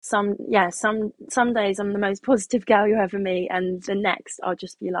some days I'm the most positive girl you ever meet, and the next I'll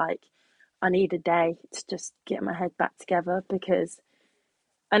just be like, I need a day to just get my head back together because,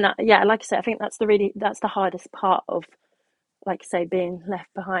 and yeah, like I said, I think that's the hardest part of, like I say, being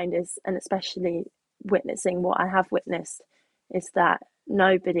left behind is, and especially witnessing what I have witnessed, is that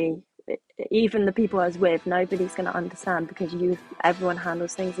nobody, even the people I was with, nobody's going to understand because everyone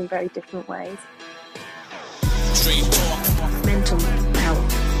handles things in very different ways. Straight talk. Mental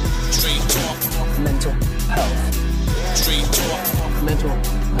health. Straight talk. Mental health. Straight talk. Mental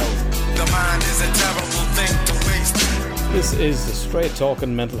health. The mind is a terrible thing to waste. This is the Straight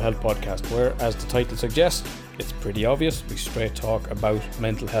Talking Mental Health podcast, where, as the title suggests, it's pretty obvious, we straight talk about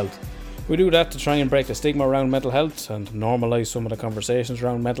mental health. We do that to try and break the stigma around mental health and normalise some of the conversations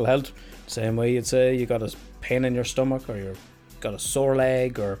around mental health. Same way you'd say you got a pain in your stomach, or you got a sore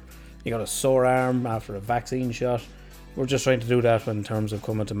leg, or you got a sore arm after a vaccine shot. We're just trying to do that in terms of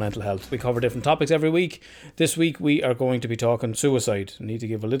coming to mental health. We cover different topics every week. This week we are going to be talking suicide. I need to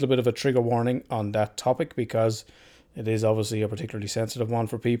give a little bit of a trigger warning on that topic because it is obviously a particularly sensitive one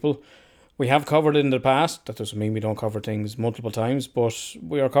for people. We have covered it in the past. That doesn't mean we don't cover things multiple times, but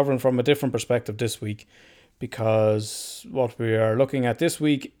we are covering from a different perspective this week because what we are looking at this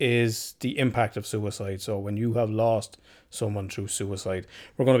week is the impact of suicide. So when you have lost someone through suicide,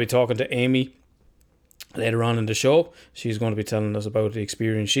 we're going to be talking to Amy later on in the show. She's going to be telling us about the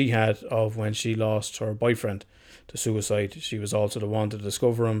experience she had of when she lost her boyfriend to suicide. She was also the one to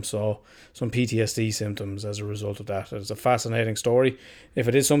discover him, so some PTSD symptoms as a result of that. It's a fascinating story. If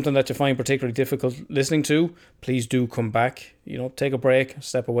it is something that you find particularly difficult listening to, please do come back. Take a break,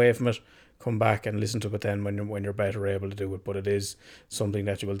 step away from it, come back and listen to it then when you're better able to do it. But it is something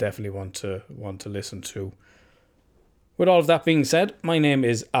that you will definitely want to listen to. With all of that being said, my name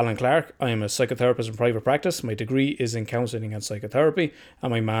is Alan Clark. I am a psychotherapist in private practice. My degree is in counselling and psychotherapy, and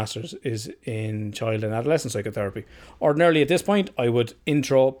my master's is in child and adolescent psychotherapy. Ordinarily at this point, I would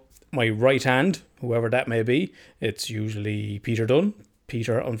intro my right hand, whoever that may be. It's usually Peter Dunn.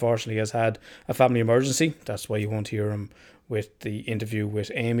 Peter, unfortunately, has had a family emergency. That's why you won't hear him with the interview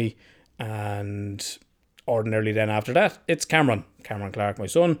with Amy. And ordinarily then after that, it's Cameron Clark, my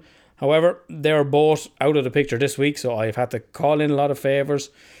son. However, they're both out of the picture this week, so I've had to call in a lot of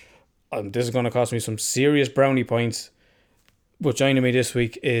favours. This is going to cost me some serious brownie points. But joining me this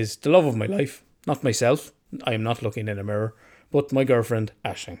week is the love of my life. Not myself. I am not looking in a mirror. But my girlfriend,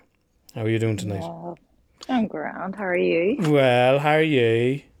 Aisling. How are you doing tonight? Yeah, I'm grand. How are you? Well, how are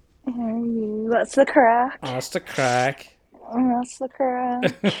you? How are you? What's the crack? That's the crack. What's the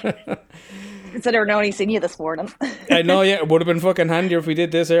crack? Considering I only seen you this morning. I know, yeah. It would have been fucking handier if we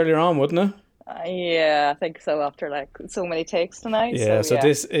did this earlier on, wouldn't it? Yeah, I think so, after so many takes tonight. Yeah, so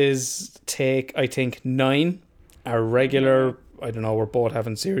this is take, I think, 9. Our regular, I don't know, we're both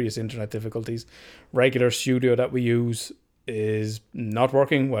having serious internet difficulties. Regular studio that we use is not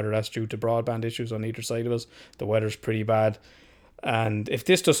working, whether that's due to broadband issues on either side of us. The weather's pretty bad. And if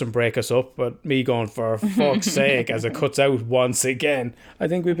this doesn't break us up, but me going for fuck's sake as it cuts out once again, I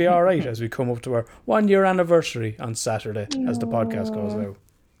think we'll be all right as we come up to our 1 year anniversary on Saturday as the podcast goes out.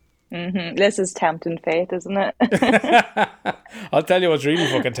 Mm-hmm. This is tempting fate, isn't it? I'll tell you what's really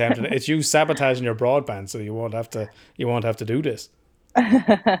fucking tempting. It's you sabotaging your broadband so you won't have to do this.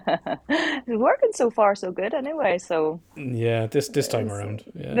 It's working so far so good anyway, so yeah, this time around.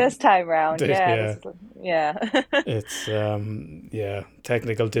 Yeah. This time around, yeah. It's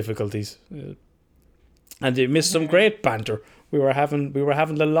technical difficulties. And you missed some great banter. We were having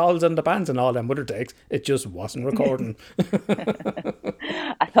the lols and the bands and all them other takes. It just wasn't recording.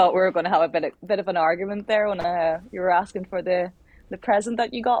 I thought we were going to have a bit of an argument there when you were asking for the present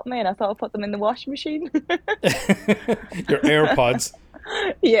that you got me, and I thought I'd put them in the washing machine. Your AirPods.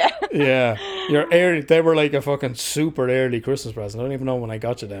 Yeah. Yeah. They were like a fucking super early Christmas present. I don't even know when I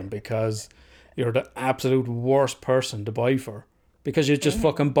got you them because you're the absolute worst person to buy for. Because you just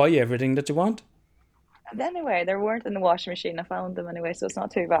fucking buy everything that you want. Anyway, they weren't in the washing machine. I found them anyway, so it's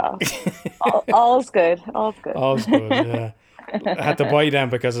not too bad. All's good. All's good. All's good, yeah. I had to buy them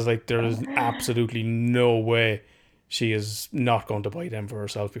because it's like there is absolutely no way she is not going to buy them for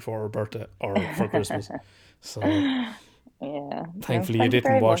herself before her birthday or for Christmas. So yeah. Thankfully you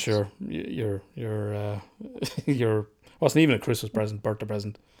didn't wash your wasn't even a Christmas present, birthday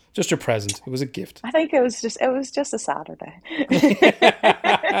present. Just your present. It was a gift. I think it was just a Saturday.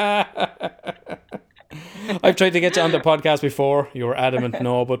 I've tried to get you on the podcast before. You were adamant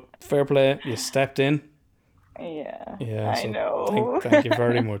no, but fair play. You stepped in. Yeah, I know. Thank you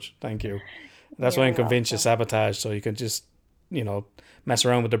very much. Thank you. That's why I'm convinced you sabotage, so you can just mess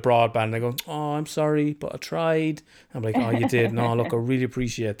around with the broadband. And they go, oh, I'm sorry, but I tried. I'm like, oh, you did? No, look, I really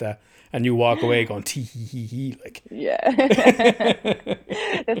appreciate that. And you walk away going, tee hee hee hee, like. Yeah.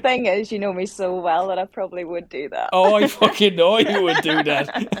 The thing is, you know me so well that I probably would do that. Oh, I fucking know you would do that.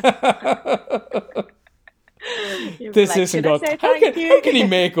 You'd be This like, isn't "Should I God. say How thank can you?" he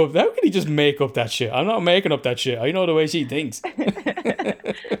make up? How can he just make up that shit? I'm not making up that shit. I know the way she thinks.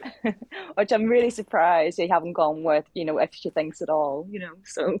 Which I'm really surprised they haven't gone with, if she thinks at all,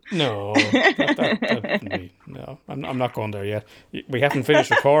 so. No, that wouldn't be. No, I'm not going there yet. We haven't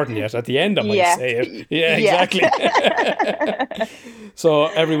finished recording yet. At the end, I might Yeah. say it. Yeah, Yeah. exactly. So,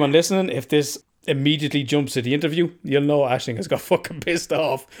 everyone listening, if this immediately jumps to the interview, you'll know Aisling has got fucking pissed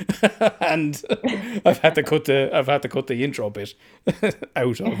off, and I've had to cut the intro bit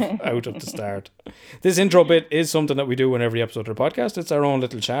out of the start. This intro bit is something that we do in every episode of the podcast. It's our own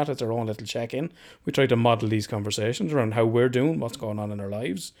little chat. It's our own little check-in. We try to model these conversations around how we're doing, what's going on in our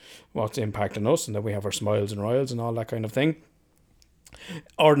lives, what's impacting us, and then we have our smiles and royals and all that kind of thing.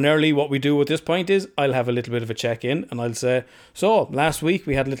 Ordinarily, what we do at this point is I'll have a little bit of a check-in and I'll say, so last week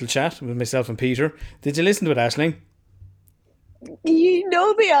we had a little chat with myself and Peter. Did you listen to it, Aisling? You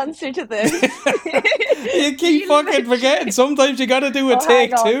know the answer to this. You keep fucking forgetting. Sometimes you gotta do a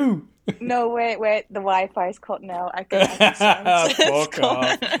take hang on. two. No, wait, the Wi-Fi's cutting out. I can sense it's Fuck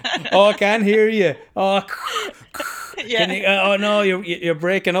off. gone. Oh, I can't hear you. Oh, Yeah. can you, oh no, you're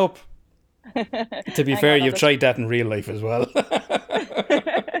breaking up. To be fair, on, I'll you've just- tried that in real life as well.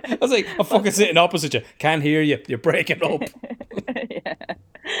 I was like, I'm fucking sitting opposite you. Can't hear you. You're breaking up.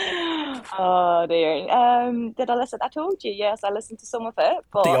 Oh dear. Did I listen? I told you, yes, I listened to some of it.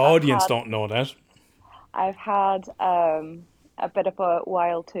 But The audience I've had, don't know that. I've had a bit of a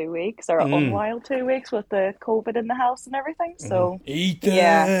wild 2 weeks, or unwild 2 weeks with the COVID in the house and everything. So Ethan.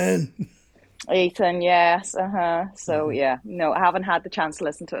 Yeah. Ethan, yes, So yeah, no, I haven't had the chance to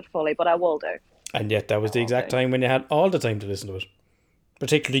listen to it fully, but I will do. And yet that was the exact time when you had all the time to listen to it.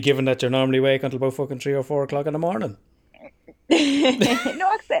 Particularly given that you're normally awake until about fucking 3 or 4 o'clock in the morning. No,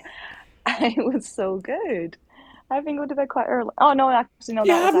 actually, it was so good. I've been going to bed quite early. Oh no, actually no,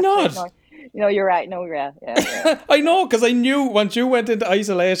 You that have was not. actually, no, you're right. No, yeah. I know, because I knew once you went into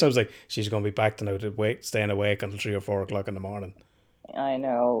isolation, I was like, she's going to be back tonight, staying awake until 3 or 4 o'clock in the morning. I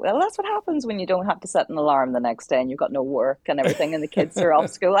know. Well, that's what happens when you don't have to set an alarm the next day and you've got no work and everything, and the kids are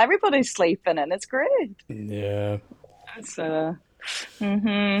off school. Everybody's sleeping, and it's great. Yeah. So,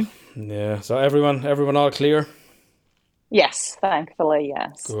 Yeah. So everyone all clear? yes, thankfully,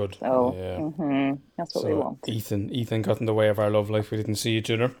 yes. Good. So, Yeah. that's what we So want. Ethan got in the way of our love life. We didn't see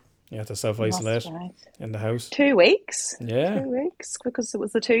each other. You had to self-isolate That's right. in the house. 2 weeks. Yeah. 2 weeks, because it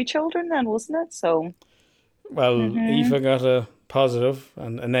was the 2 children then, wasn't it? So, Well, Aoife got a positive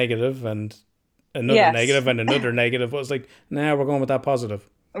and a negative and another Yes. negative and another negative. But it's like, nah, we're going with that positive.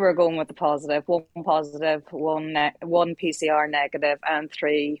 we're going with the positive. One positive, one PCR negative, and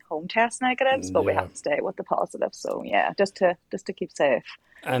 3 home test negatives. But we Yeah. have to stay with the positive. So yeah, just to keep safe.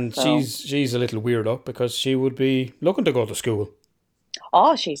 And So- she's a little weirdo because she would be looking to go to school.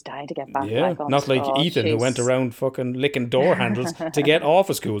 Oh, she's dying to get back. Yeah, back on not like school. Ethan, who went around fucking licking door handles to get off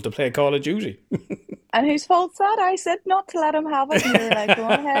of school to play Call of Duty. And whose fault's that? I said not to let him have it. And you were like, go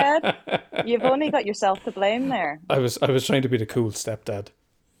ahead. You've only got yourself to blame there. I was trying to be the cool stepdad.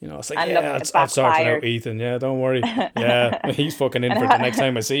 You know, I was like, And yeah, look, it I'll sort it out, backfired. Ethan. Yeah, don't worry. Yeah, he's fucking in And for it the next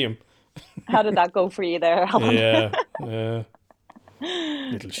time I see him. How did that go for you there, Alan? Yeah.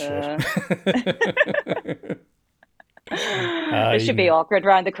 Little shit. It should be awkward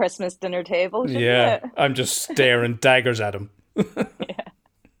around the Christmas dinner table, shouldn't Yeah, it? I'm just staring daggers at him.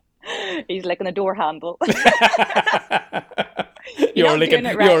 He's licking a door handle. You're not licking, doing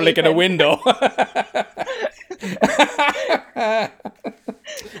it right, you're licking a Ethan. window.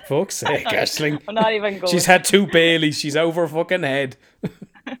 Fuck's sake, Aisling. I'm not even going. She's had 2 Baileys. She's over her fucking head.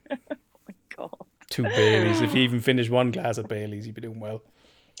 God. 2 Baileys. If you even finish 1 glass of Baileys, you'd be doing well.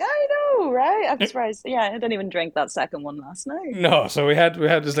 I know, right? I'm surprised. Yeah, I didn't even drink that second one last night. No, so we had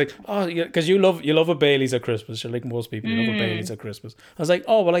this like, oh, because you love a Baileys at Christmas. You're like most people, you love a Baileys at Christmas. I was like,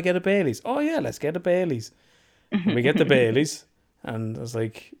 oh, well, I get a Baileys. Oh yeah, let's get a Baileys. And we get the Baileys, and I was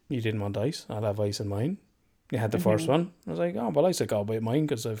like, you didn't want ice? I'll have ice in mine. You had the first one. I was like, oh, well, I said, I'll buy mine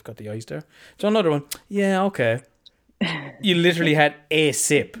because I've got the ice there. So another one. Yeah, okay. You literally had a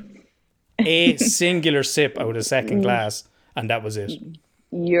sip, a singular sip out of second glass, and that was it.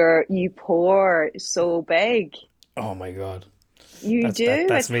 You pour so big. Oh my god. You That's, do.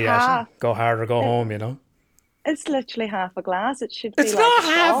 that's It's me, half. Ashley. Go hard or go home, you know. It's literally half a glass. It should be It's like not a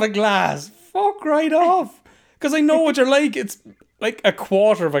half shot. a glass. Fuck right off. Because I know what you're like. It's like a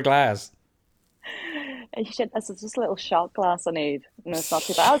quarter of a glass. You should. This is just a little shot glass I need. No, it's not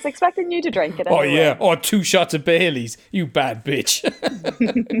too bad. I was expecting you to drink it. Oh Anyway. yeah, 2 shots of Bailey's, you bad bitch.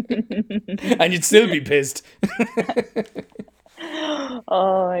 And you'd still be pissed.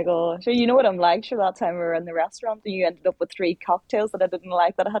 Oh my gosh. So you know what I'm like? Sure, that time we were in the restaurant and you ended up with 3 cocktails that I didn't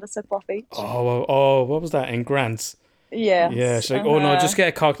like that I had a sip off each. Oh, what was that in Grant's? Yes. Yeah, she's like, oh no, just get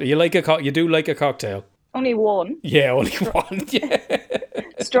a cocktail. You like you do like a cocktail? Only one. Yeah, only one. Yeah.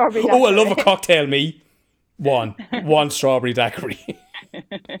 Strawberry Oh, I daiquiri. love a cocktail, me. One strawberry daiquiri.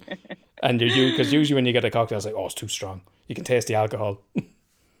 And because usually when you get a cocktail, it's like, oh, it's too strong. You can taste the alcohol.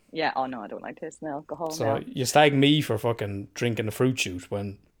 Yeah, oh no, I don't like tasting alcohol So now. you slag me for fucking drinking a fruit shoot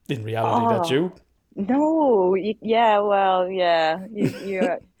when in reality that's you. No, yeah, well, yeah.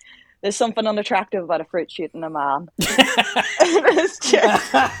 You're, there's something unattractive about a fruit shoot and a man. It's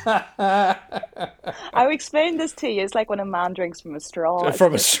just- I explained this to you. It's like when a man drinks from a straw. It's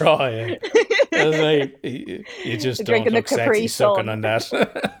From a just- straw, yeah. It's like, you just don't Drinking the look sexy Capri sucking Sun. on that.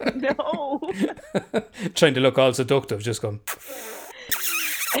 No. Trying to look all seductive, just going,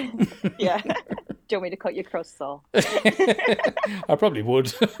 Yeah. Do you want me to cut your crust off? I probably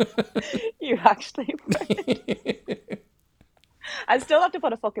would. You actually would. I still have to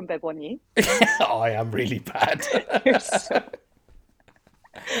put a fucking bib on you. Oh, I am really bad. You're so...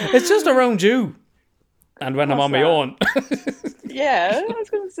 It's just around you. And when I'm What's on my that? own. Yeah, I was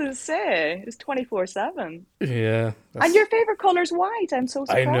going to say, it's 24/7. Yeah. And your favourite colour's white. I'm so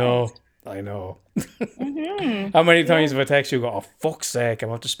I surprised. know. How many times have I text you go, oh, fuck's sake,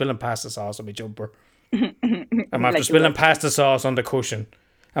 I'm after spilling pasta sauce on my jumper. I'm after Like spilling you pasta sauce on the cushion.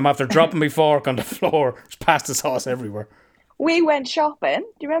 I'm after dropping my fork on the floor. There's pasta sauce everywhere. We went shopping,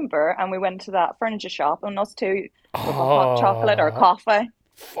 do you remember? And we went to that furniture shop and us two with a hot chocolate or coffee.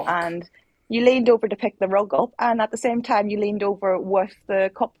 Fuck. And you leaned over to pick the rug up, and at the same time you leaned over with the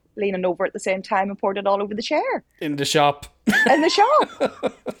cup leaning over at the same time and poured it all over the chair In the shop. in the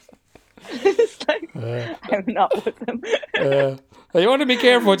shop. It's like, I'm not with him. You want to be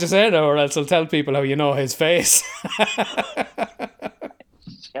careful what you say now, or else I'll tell people how you know his face.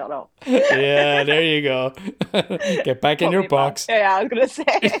 Shut up. Yeah, there you go. Get back in Put your me box. back. Yeah, I was going to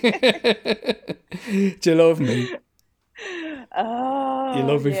say. Do you love me? Oh, You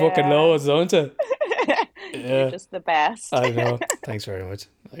love me yeah. fucking loads, don't you? You're Yeah, just the best. I know. Thanks very much.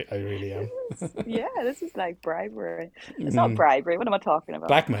 I really am. Yeah, this is like bribery. It's not bribery. What am I talking about?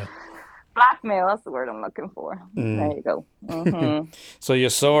 Blackmail. Blackmail, that's the word I'm looking for. There you go. Hmm. So you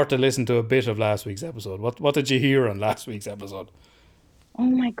sort of listened to a bit of last week's episode. What did you hear on last week's episode? Oh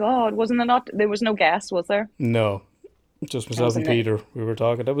my God, wasn't there not? There was no guest, was there? No, just myself and Wasn't it? Peter. We were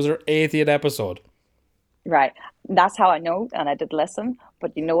talking. That was our 80th episode. Right. That's how I know, and I did listen.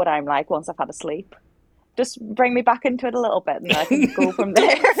 But you know what I'm like once I've had a sleep. Just bring me back into it a little bit, and I can go from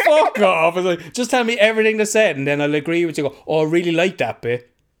there. Fuck off! It's like, just tell me everything they said, and then I'll agree with you. Go, oh, I really like that bit.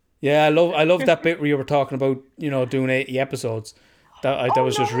 Yeah, I love that bit where you were talking about, doing 80 episodes. That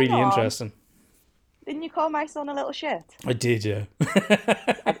was just really no. interesting. Didn't you call my son a little shit? I did, yeah.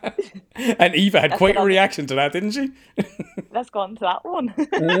 And Eva had quite a what I- reaction to that, didn't she? Let's go on to that one.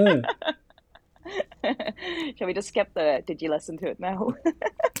 Shall we just skip the? Did you listen to it now?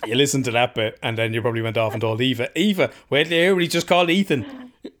 You listened to that bit, and then you probably went off and told Eva, wait till you hear what he just called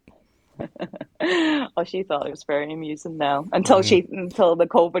Ethan. Oh, she thought it was very amusing now until until the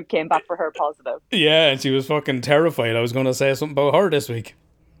COVID came back for her positive. Yeah, and she was fucking terrified. I was going to say something about her this week.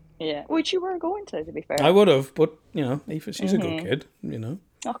 Yeah, which you were going to be fair. I would have, but, Eva, she's a good kid,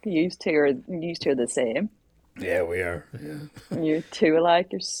 Not used to her the same. Yeah, we are. Yeah. You're two alike.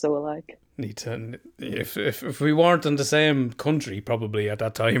 You're so alike. Need to, if we weren't in the same country, probably at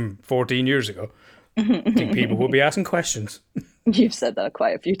that time, 14 years ago, I think people would be asking questions. You've said that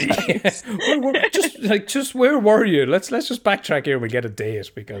quite a few times. Just where were you? Let's just backtrack here and we get a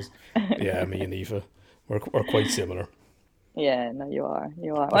date because, yeah, me and Eva, we're quite similar. Yeah, no, you are.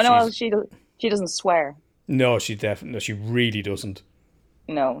 You are. I know she doesn't swear. No, she really doesn't.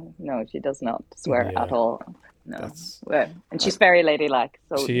 No, she does not swear Yeah. at all. No, well, and she's very ladylike.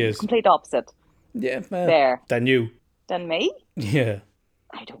 So She is. complete opposite. Yeah, There. Than you. Than me, Yeah.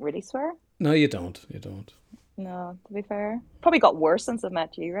 I don't really swear. No, you don't. You don't. No, to be fair, probably got worse since I've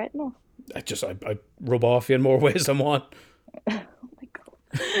met you, right? No. I rub off you in more ways than one. Oh my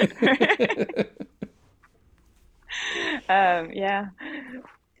God. Yeah.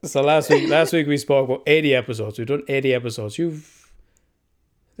 So last week we spoke about 80 episodes. We've done 80 episodes.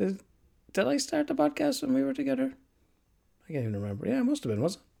 Did I start the podcast when we were together? I can't even remember. Yeah, it must have been.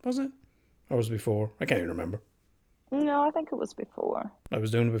 Was it? Or was it before? I can't even remember. No, I think it was before. I was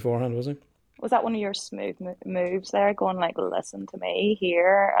doing it beforehand, was I? Was that one of your smooth moves there, going like, listen to me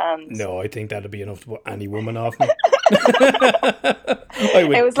here? And No, I think that'd be enough to put any woman off me.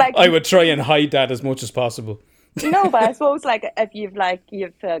 it was like, I would try and hide that as much as possible. no, but I suppose like if you've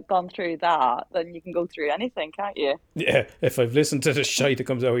gone through that, then you can go through anything, can't you? Yeah, if I've listened to the shite that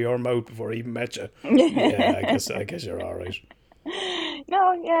comes out of your mouth before I even met you, yeah, I guess you're all right.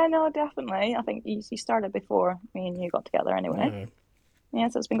 No, definitely. I think you started before me and you got together anyway. Yeah,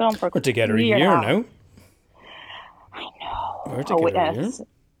 so it's been going on for We're together a year year and a half. now. I know. We're together a year.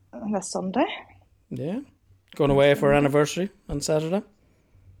 This Sunday, Yeah, going away for our anniversary on Saturday.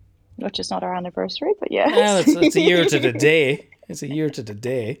 which is not our anniversry, but yes. Well, it's a year to the day. It's a year to the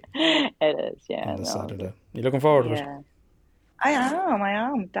day It is, yeah. on the no. Saturday. You looking forward to it? Yeah. I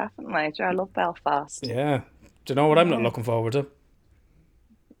am, definitely. I love Belfast. Yeah. Do you know what I'm not looking forward to?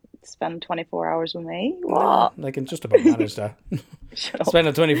 Spend 24 hours with me. What? I can just about manage that. Shut up.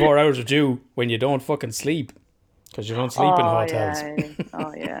 Spending 24 hours with you when you don't fucking sleep. Because you don't sleep in hotels. Yeah.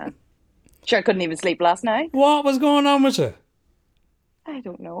 Oh, yeah. Sure, I couldn't even sleep last night. What was going on with you? I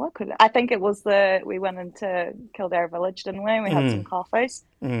don't know. I think it was we went into Kildare Village, didn't we? We had some coffees.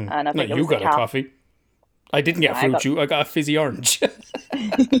 And I No, think it you was the got a coffee. I didn't get fruit juice. I got a fizzy orange.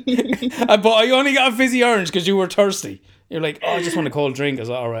 But I only got a fizzy orange because you were thirsty. You're like, oh, I just want a cold drink. I was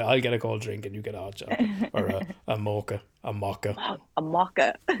like, all right, I'll get a cold drink and you get a hot chocolate. Or a mocha. A mocha. A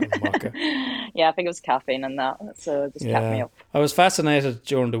mocha. A mocha. Yeah, I think it was caffeine and that. So it just kept me up. I was fascinated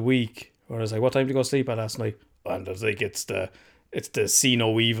during the week where I was like, what time did you go sleep at last night? And I was like, it's the see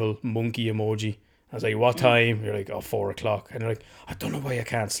no evil monkey emoji. I was like, what time? You're like, 4 o'clock. And you're like, I don't know why I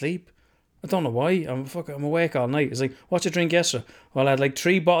can't sleep. I don't know why. I'm awake all night. It's like, what'd you drink yesterday? Well, I had like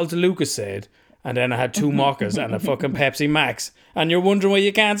 3 bottles of Lucasade, and then I had 2 mochas and a fucking Pepsi Max. And you're wondering why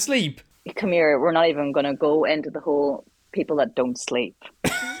you can't sleep. Come here, we're not even going to go into the whole people that don't sleep.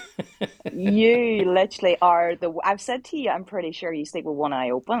 You literally are I've said to you, I'm pretty sure you sleep with one eye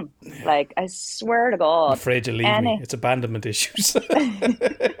open. Like, I swear to God. I'm afraid you leave me. It's abandonment issues.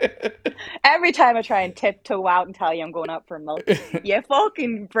 Every time I try and tiptoe out and tell you I'm going out for milk, you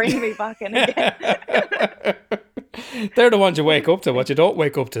fucking bring me back in again. They're the ones you wake up to. What you don't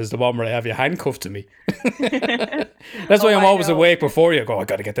wake up to is the one where I have you handcuffed to me. That's why I'm always awake before you. I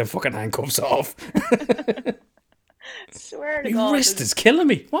gotta get them fucking handcuffs off. Swear to My God. wrist is killing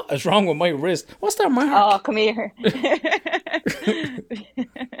me. What is wrong with my wrist? What's that mark? Oh, come here.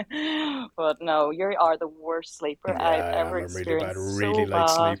 But no, you are the worst sleeper I've ever experienced. Really so light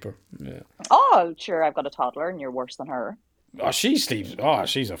bad. sleeper. Yeah. Oh, sure, I've got a toddler and you're worse than her. Oh, she sleeps. Oh,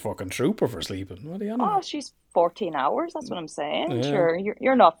 she's a fucking trooper for sleeping. What are you on about? Oh, she's 14 hours. That's what I'm saying. Yeah. Sure,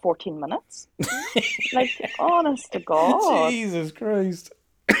 you're not 14 minutes. Like, honest to God. Jesus Christ.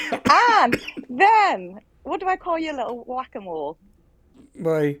 And then, what do I call you, little whack-a-mole?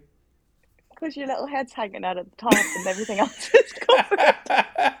 Why? Because your little head's hanging out at the top and everything else is covered.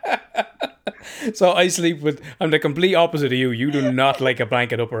 So I sleep with. I'm the complete opposite of you. You do not like a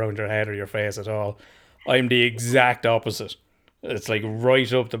blanket up around your head or your face at all. I'm the exact opposite. It's like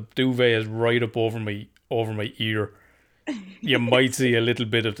right up. The duvet is right up over my ear. You might see a little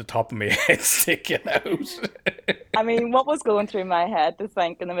bit of the top of my head sticking out. I mean, what was going through my head to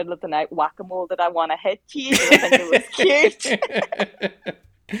think in the middle of the night, whack-a-mole, did I want to hit you? Did I think it was cute?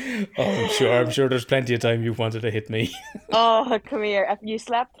 Oh, I'm sure there's plenty of time you've wanted to hit me. Oh, come here. If you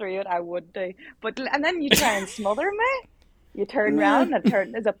slept through it, I would do. And then you try and smother me. You turn around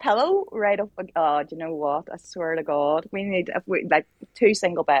and there's a pillow right up. Oh, do you know what? I swear to God, we need like 2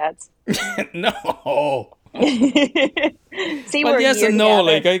 single beds. No. See, Well, we're yes a year and no.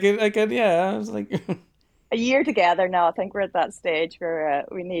 together. Like I could, yeah. I was like, A year together now. I think we're at that stage where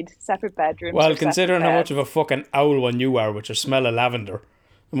we need separate bedrooms. well, or considering separate how much beds. of a fucking owl one you are, with your smell of lavender,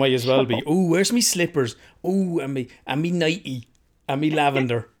 it might as well be. Oh, where's me slippers? Oh, and me nightie, and me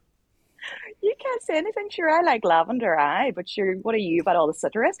lavender. You can't say anything. Sure, I like lavender, but sure, what are you about all the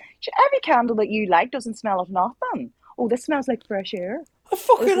citrus? Sure, every candle that you like doesn't smell of nothing. Oh, this smells like fresh air. Oh,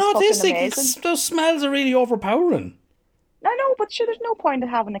 fucking This is fucking autistic. amazing. Those smells are really overpowering. I know, but sure, there's no point in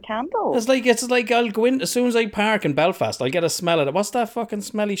having a candle. It's like I'll go in as soon as I park in Belfast. I'll get a smell of it. What's that fucking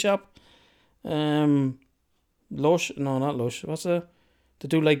smelly shop? Lush? No, not Lush. What's the? They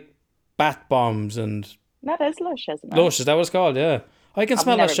do like bath bombs and That is Lush, isn't it? Lush. Is that what it's called? Yeah. I can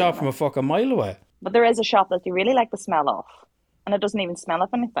smell that never shop been from a fucking mile away. But there is a shop that you really like the smell of, and it doesn't even smell of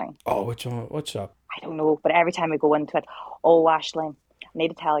anything. Oh, which one? What shop? I don't know, but every time we go into it, oh, Aisling, I need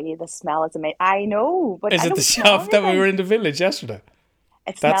to tell you, the smell is amazing. I know, but Is I it don't the smell shop that we anything. were in the village yesterday?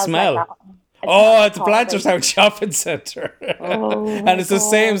 It that smells smell? like that. Oh, it's the holiday. Blanchardstown Shopping Centre. Oh, And it's the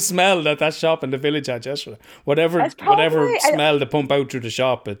same smell that shop in the village had yesterday. Whatever It's probably- whatever smell they pump out through the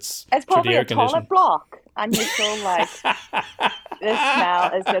shop, it's It's through the probably air a toilet conditioning. block, and you're so like, this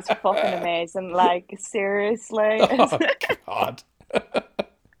smell is just fucking amazing. Like, seriously. Oh, God.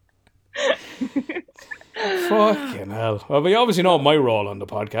 Fucking hell. Well, we obviously know my role on the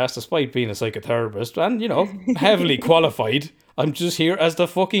podcast, despite being a psychotherapist and, heavily qualified. I'm just here as the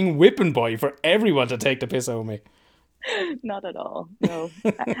fucking whipping boy for everyone to take the piss out of me. Not at all. No.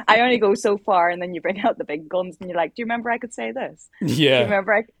 I only go so far, and then you bring out the big guns, and you're like, do you remember I could say this? Do you Yeah.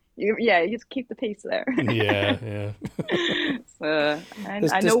 remember you just keep the peace there. Yeah. So, and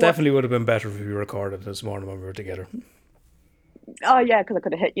This I know definitely would have been better if we recorded this morning when we were together. Oh, yeah, because I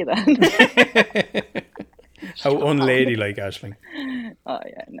could have hit you then. How unladylike, Aisling. Oh,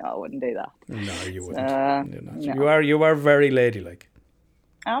 yeah, no, I wouldn't do that. No, you wouldn't. You're not. no. You are very ladylike.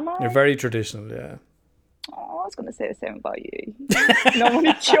 Am I? You're very traditional, yeah. Oh, I was going to say the same about you. No, I'm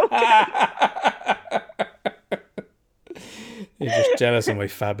only joking. You're just jealous of my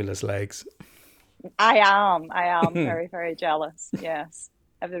fabulous legs. I am very, very jealous. Yes.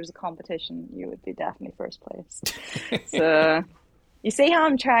 If there was a competition, you would be definitely first place. So, you see how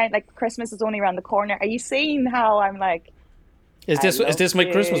I'm trying, like, Christmas is only around the corner. Are you seeing how I'm like, Is this my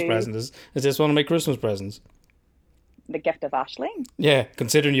love Christmas you. present? Is this one of my Christmas presents? the gift of Aisling? Yeah,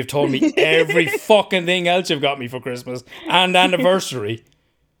 considering you've told me every fucking thing else you've got me for Christmas and anniversary.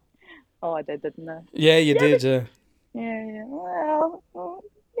 Oh, I did, didn't I? Yeah, you did, yeah. Yeah. Well,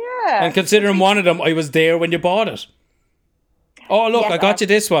 yeah. And considering one of them, I was there when you bought it. Oh, look, Yes, I got you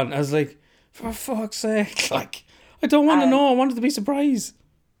this one. I was like, for fuck's sake. Like, I don't want to know. I wanted to be surprised.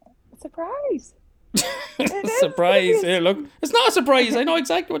 Surprise. It is, Surprise. it is. Here, look. It's not a surprise. I know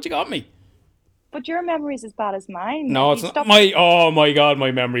exactly what you got me. But your memory's as bad as mine. No, You it's not. stopped- Oh my God,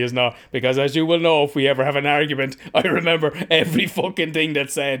 my memory is not. Because as you will know, if we ever have an argument, I remember every fucking thing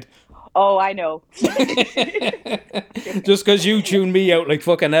that's said. Oh, I know. Just because you tune me out like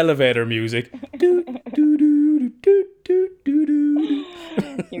fucking elevator music. Do, do, do, do, do, do, do.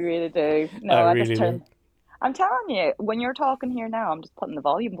 You really do. No, I I really just do. turn. I'm telling you, when you're talking here now, I'm just putting the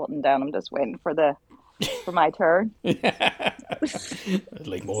volume button down. I'm just waiting for my turn. Like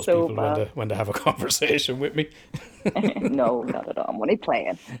most So people when they have a conversation with me. No, not at all. I'm only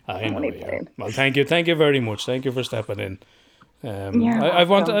playing. I I'm know, only yeah. playing. Well, thank you very much. Thank you for stepping in. You're I've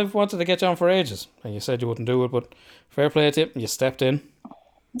welcome. wanted to get you on for ages, and you said you wouldn't do it, but fair play to you. You stepped in.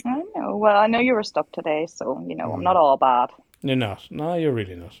 I know. Well, I know you were stuck today, so Mm. I'm not all bad. You're not. No, you're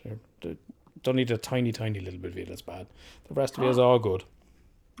really not. Don't need a tiny, tiny little bit of you that's bad. The rest of you is all good.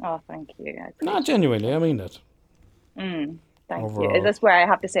 Oh, thank you. I No, appreciate genuinely, I mean that. Thank you. overall. Is this where I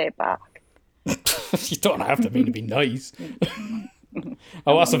have to say it back? You don't have to mean to be nice.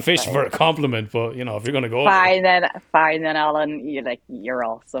 I wasn't fishing for a compliment, but if you're gonna go, Fine then, Alan. You're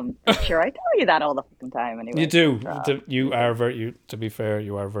awesome. Sure, I tell you that all the fucking time anyway. you do. So, You are very. To be fair,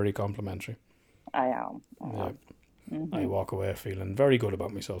 you are very complimentary. I am. Yeah. I walk away feeling very good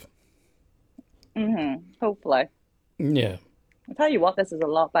about myself. Hopefully. Yeah. I'll tell you what, this is a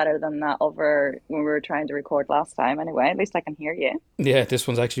lot better than that over when we were trying to record last time anyway. At least I can hear you. Yeah, this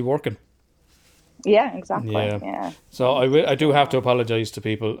one's actually working. Yeah, exactly. Yeah. Yeah. So I do have to apologise to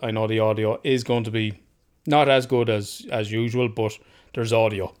people. I know the audio is going to be not as good as usual, but there's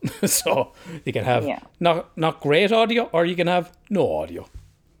audio. So you can have Yeah. not great audio, or you can have no audio.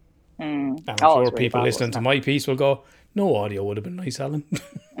 And I'm Oh, sure it's really people bad, listening wasn't to it? my piece will go, no audio would have been nice, Alan.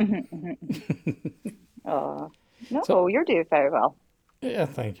 No, you're doing very well. Yeah,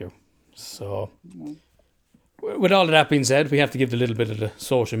 thank you. So, with all of that being said, we have to give a little bit of the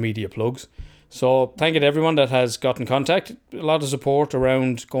social media plugs. So, thank you to everyone that has got in contact. A lot of support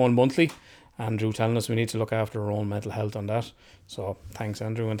around going monthly. Andrew telling us we need to look after our own mental health on that. So, thanks,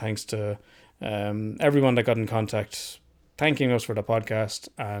 Andrew, and thanks to everyone that got in contact, thanking us for the podcast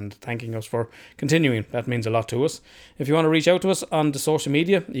and thanking us for continuing. That means a lot to us. If you want to reach out to us on the social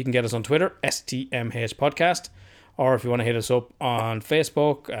media, you can get us on Twitter, STMH Podcast. Or if you want to hit us up on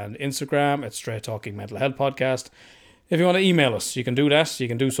Facebook and Instagram, it's Straight Talking Mental Health Podcast. If you want to email us, you can do that. You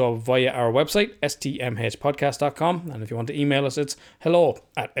can do so via our website, stmhpodcast.com. And if you want to email us, it's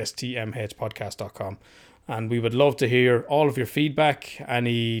hello@stmhpodcast.com. And we would love to hear all of your feedback,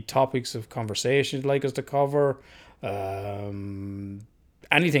 any topics of conversation you'd like us to cover, anything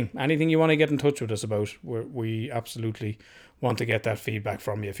you want to get in touch with us about. We absolutely want to get that feedback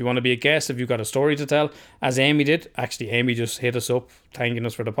from you. If you want to be a guest, if you've got a story to tell, as Amy did. Actually, Amy just hit us up thanking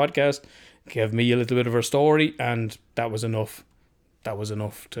us for the podcast, gave me a little bit of her story, and that was enough. That was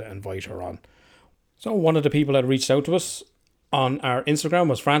enough to invite her on. So one of the people that reached out to us on our Instagram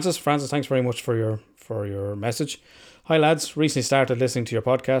was Francis. Francis, thanks very much for your message. Hi lads, recently started listening to your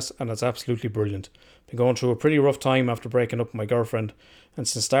podcast and it's absolutely brilliant. Been going through a pretty rough time after breaking up with my girlfriend, and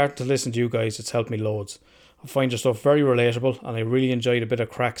since starting to listen to you guys, it's helped me loads. I find your stuff very relatable and I really enjoyed a bit of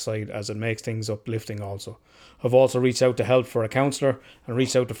crack side as it makes things uplifting also. I've also reached out to help for a counsellor and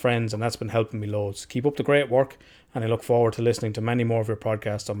reached out to friends, and that's been helping me loads. Keep up the great work and I look forward to listening to many more of your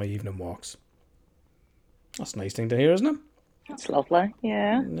podcasts on my evening walks. That's a nice thing to hear, isn't it? That's lovely.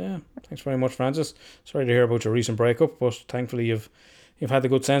 Yeah. Yeah. Thanks very much, Francis. Sorry to hear about your recent breakup, but thankfully you've had the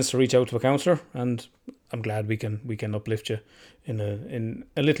good sense to reach out to a counsellor, and I'm glad we can uplift you in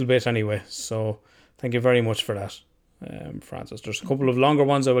a little bit anyway. So thank you very much for that, Francis. There's a couple of longer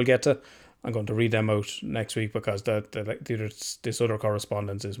ones I will get to. I'm going to read them out next week because this other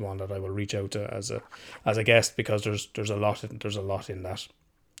correspondence is one that I will reach out to as a guest, because there's a lot in that.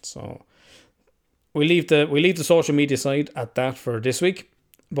 So we leave the social media side at that for this week.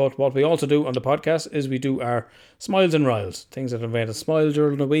 But what we also do on the podcast is we do our smiles and riles, things that have made us smile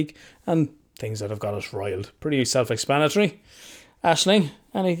during the week and things that have got us riled. Pretty self-explanatory. Aisling,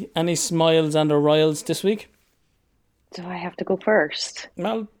 any smiles and or riles this week? Do I have to go first?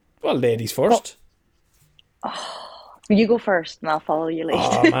 Well, ladies first. You go first and I'll follow you later.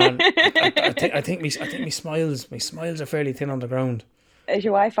 Oh man, I think me smiles are fairly thin on the ground. Is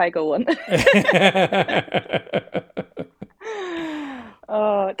your Wi-Fi going?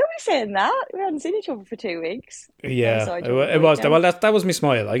 Oh, don't be saying that. We haven't seen each other for 2 weeks. Yeah, it was. Well, that was my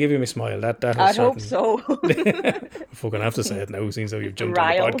smile. I give you my smile. That I hope so. I fucking have to say it now, since you've jumped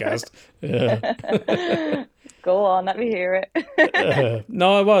on the podcast. Yeah. Go on, let me hear it.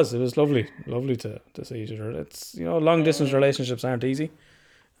 No, it was lovely to see each other. It's, long distance relationships aren't easy,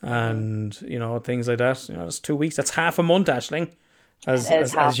 and things like that. It's 2 weeks. That's half a month, Aisling, as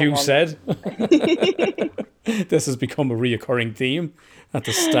you said. This has become a reoccurring theme. At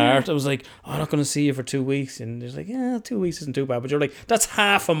the start, I was like, I'm not going to see you for 2 weeks. And he's like, yeah, 2 weeks isn't too bad. But you're like, that's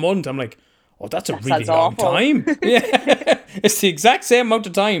half a month. I'm like, oh, that's a really long time. Yeah, it's the exact same amount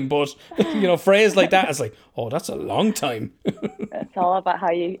of time. But, phrase like that, it's like, oh, that's a long time. It's all about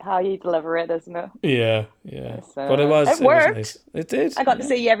how you deliver it, isn't it? Yeah. But it worked. Was nice. It did. I got to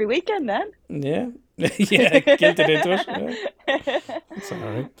see you every weekend then. Yeah. Yeah, guilted into it. Yeah. That's all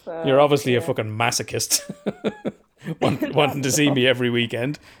right. So, you're obviously a fucking masochist. wanting to see me every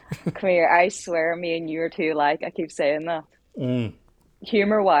weekend. Come here, I swear me and you are too alike. I keep saying that.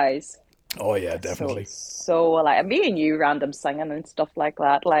 Humour wise. Oh yeah, definitely. So alike. Me and you random singing and stuff like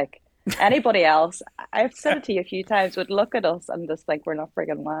that. Like anybody else, I've said it to you a few times, would look at us and just think we're not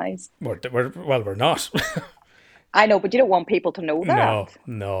friggin' wise. We're not. I know, but you don't want people to know that.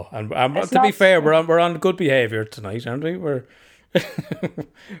 No. And to be fair, we're on good behaviour tonight, aren't we? We're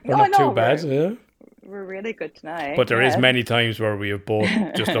not too bad. Yeah. We're really good tonight. But there is many times where we have both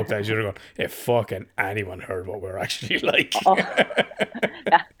just looked at each other and gone, if fucking anyone heard what we're actually like. Oh,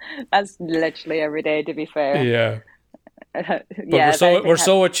 that's literally every day, to be fair. Yeah. But we're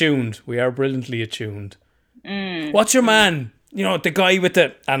so attuned. We are brilliantly attuned. What's your man? The guy with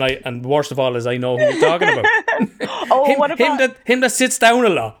the and worst of all is I know who you're talking about. Oh, what about him that sits down a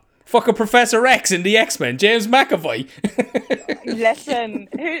lot? Fucking Professor X in the X-Men, James McAvoy. Listen,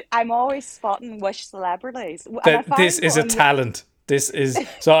 I'm always spotting wish celebrities. This is a talent. This is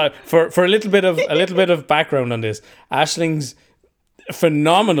so for a little bit of background on this. Aisling's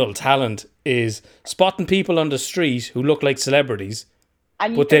phenomenal talent is spotting people on the street who look like celebrities,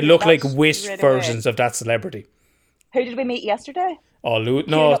 but they look like wish versions of that celebrity. Who did we meet yesterday? Oh,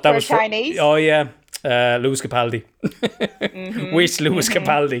 that was Chinese. Oh yeah, Lewis Capaldi. Wish Lewis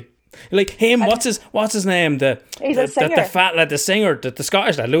Capaldi. Like him, what's his name? He's a singer. The fat lad, the singer, the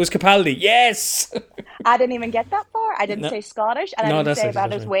Scottish lad, Lewis Capaldi. Yes. I didn't even get that far. I didn't say Scottish, and I didn't say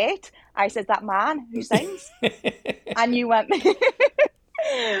about his weight. I said that man who sings, and you went,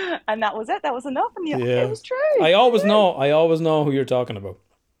 and that was it. That was enough, and it was true. I always know who you're talking about.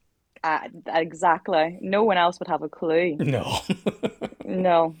 Exactly. No one else would have a clue.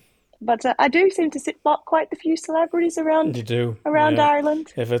 No. But I do seem to spot quite a few celebrities around. You do around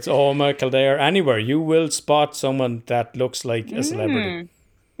Ireland. If it's Oma, Kildare, anywhere, you will spot someone that looks like a celebrity.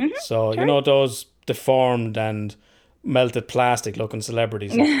 So true. Those deformed and melted plastic looking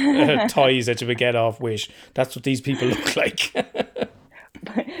celebrities, toys that you would get off Wish. That's what these people look like.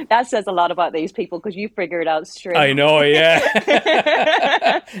 That says a lot about these people because you figure it out straight. I know, yeah.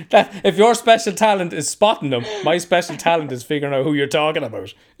 If your special talent is spotting them, my special talent is figuring out who you're talking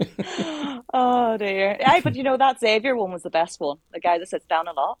about. Oh dear. But that Xavier one was the best one. The guy that sits down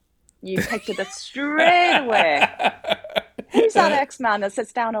a lot. You pictured it straight away. Who's that X-Man that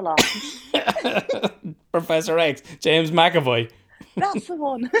sits down a lot? Professor X, James McAvoy. That's the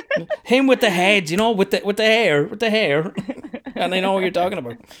one. Him with the head, you know, with the hair. And I know what you're talking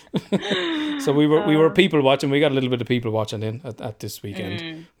about. So we were people watching. We got a little bit of people watching in at this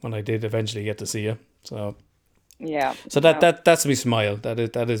weekend when I did eventually get to see you. So Yeah. so that's me smile.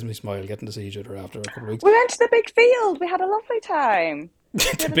 That is me smile, getting to see each other after a couple of weeks. We went to the big field. We had a lovely time.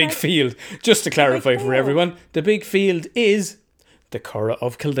 The big field. Just to clarify for field. everyone, the big field is the Curragh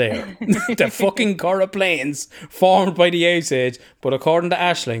of Kildare. The fucking Curragh Plains, formed by the Ice Age, but according to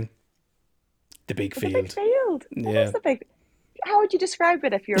Aisling, the big The field. big field. What Yeah. is the big? How would you describe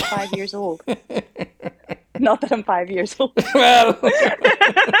it if you were 5 years old? Not that I'm 5 years old. Well,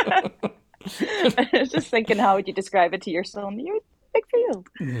 I was just thinking, how would you describe it to your son? You're big field.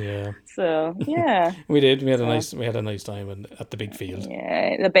 yeah, So yeah, we did. We had a nice time at the big field.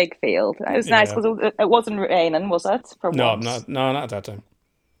 yeah, the big field. It was nice Yeah. because it wasn't raining, was it? For No, once? not at that time.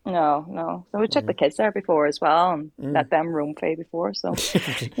 No. So we took the kids there before as well, and let them roam free before. So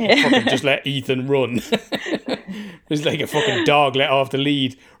Fucking just let Ethan run. He's like a fucking dog let off the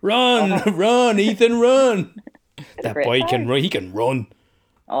lead. Run, run, Ethan, run. That great boy time. can run. He can run.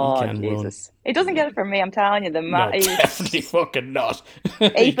 oh can run. Jesus, he doesn't get it from me. I'm telling you, No, definitely fucking not.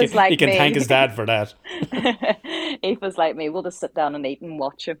 Aoife's like he can me. thank his dad for that. Aoife's like me. We'll just sit down and eat and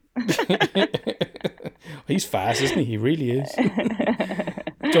watch him. He's fast, isn't he? He really is.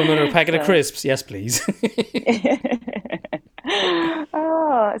 Do another packet of crisps? Yes, please.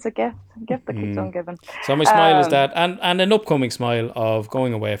 Oh, it's a gift that keeps on giving. So my smile is that, and an upcoming smile of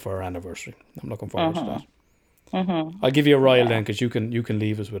going away for our anniversary. I'm looking forward to that. I'll give you a rile then, because you can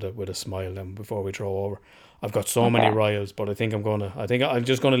leave us with a smile then before we throw over. I've got so many riles, but I think I'm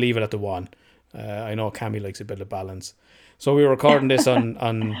just gonna leave it at the one. I know Cammy likes a bit of balance, so we were recording this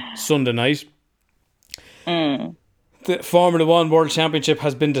on Sunday night. The Formula One World Championship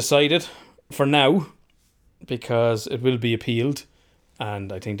has been decided for now, because it will be appealed,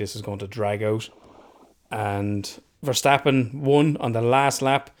 and I think this is going to drag out. And Verstappen won on the last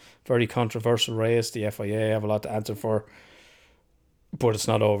lap. Very controversial race. The FIA have a lot to answer for, but it's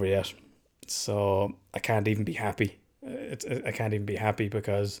not over yet. So I can't even be happy. I can't even be happy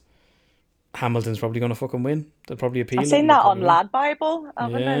because Hamilton's probably going to fucking win. They'll probably appeal. I've it seen and that they'll on probably Lad Bible.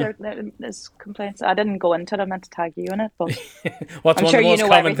 Yeah. There's complaints. I didn't go into it. I meant to tag you in it, but win. What's I'm one sure of the you most know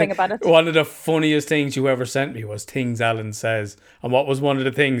common everything about it. One of the funniest things you ever sent me was things Alan says. And what was one of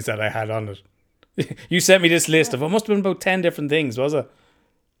the things that I had on it? You sent me this list of, it must have been about 10 different things, was it?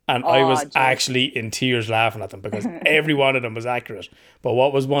 And I was geez. actually in tears laughing at them because every one of them was accurate. But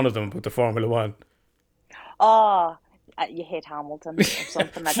what was one of them about the Formula One? oh, you hate Hamilton or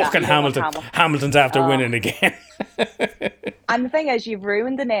something like that. Fucking You don't want Hamilton. Hamilton's after winning again. And the thing is, you've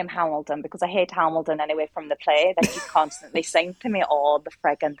ruined the name Hamilton because I hate Hamilton anyway from the play that you constantly sing to me all the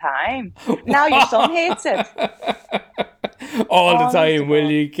friggin' time. Now your son hates it. All the Honest time. to Will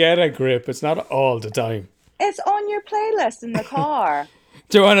God. you get a grip? It's not all the time. It's on your playlist in the car.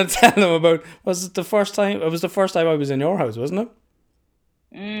 Do you want to tell them about, was it the first time? It was the first time I was in your house, wasn't it?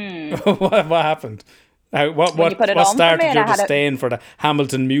 what happened? What you put it what on for me started and your I had disdain for the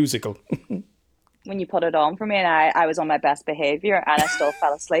Hamilton musical? When you put it on for me, and I was on my best behavior, and I still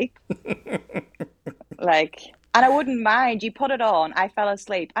fell asleep. And I wouldn't mind. You put it on, I fell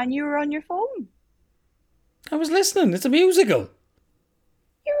asleep, and you were on your phone. I was listening. It's a musical.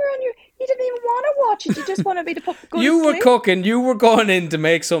 You didn't even want to watch it. You just wanted me to go You to were sleep. cooking. You were going in to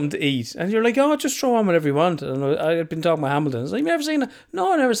make something to eat, and you're like, "Oh, just throw on whatever you want." And I had been talking about Hamilton. I was like, "You never seen it?"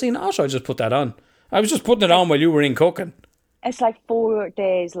 No, I never seen it. Oh, so I just put that on. I was just putting it on while you were in cooking. It's like 4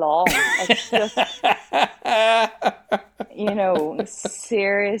 days long. It's just,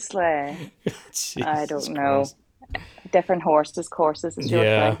 seriously. I don't know. Different horses, courses is your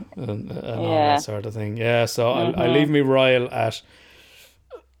Yeah, thing. and all Yeah. that sort of thing. Yeah, so I leave me rile at,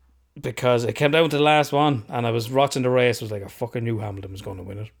 because it came down to the last one, and I was watching the race. I was like, I fucking knew Hamilton was going to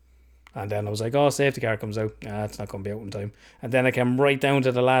win it. And then I was like, oh, safety car comes out. It's not going to be out in time. And then I came right down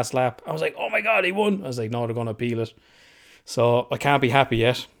to the last lap. I was like, oh my God, he won. I was like, no, they're going to appeal it. So I can't be happy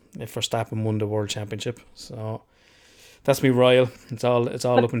yet if Verstappen won the World Championship. So that's me rile. It's all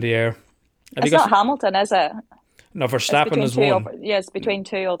up in the air. Have It's not Hamilton, is it? No, It's Verstappen between is two one. it's between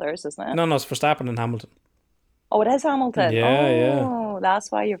two others, isn't it? No, it's Verstappen and Hamilton. Oh, it is Hamilton. Yeah. Oh, that's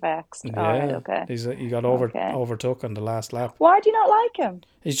why you're vexed. Yeah, All right, okay. He got Okay. overtook on the last lap. Why do you not like him?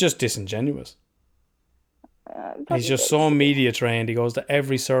 He's just disingenuous. But He's just so media trained. He goes to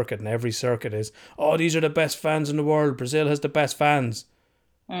every circuit, and every circuit is, oh, these are the best fans in the world. Brazil has the best fans.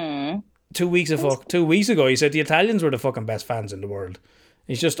 2 weeks ago, he said the Italians were the fucking best fans in the world.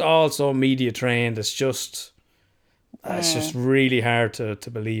 He's just all so media trained. It's just It's just really hard to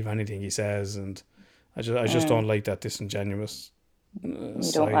believe anything he says, and I just don't like that disingenuous You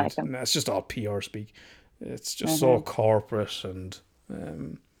side. don't like him. It's just all PR speak. It's just so corporate, and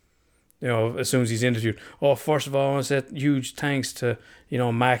as soon as he's interviewed, first of all, I want to say huge thanks to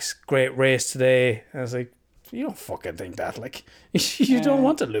Max, great race today. And I was like, you don't fucking think that, like, you don't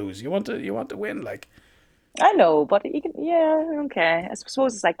want to lose, you want to win, like. I know, but you can, okay. I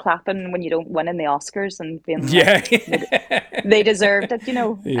suppose it's like clapping when you don't win in the Oscars and being like, they deserved it,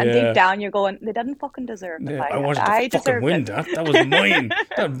 And deep down you're going, they didn't fucking deserve the fight. I wanted to fucking win that. That was mine.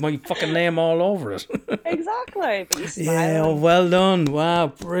 That was my fucking name all over it. Exactly. But you smile. Yeah, well done. Wow,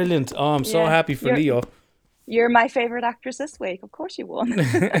 brilliant. Oh, I'm so happy for Leo. You're my favourite actress this week. Of course you won.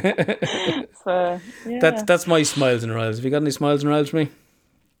 So, yeah. That's my smiles and riles. Have you got any smiles and riles for me?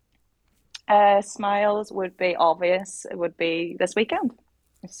 Smiles would be obvious. It would be this weekend.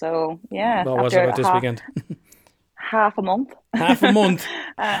 So, yeah. What was it about this weekend? Half a month. Half a month.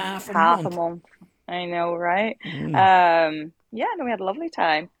 Half a month. I know, right? No, we had a lovely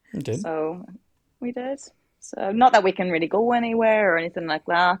time. You did. So, we did. So, not that we can really go anywhere or anything like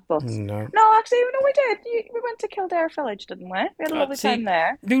that, but... No, actually, we did. We went to Kildare Village, didn't we? We had a lovely time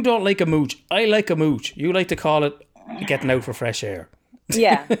there. You don't like a mooch. I like a mooch. You like to call it getting out for fresh air.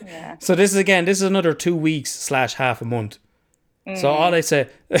 Yeah. So this is another 2 weeks / half a month. So all I say,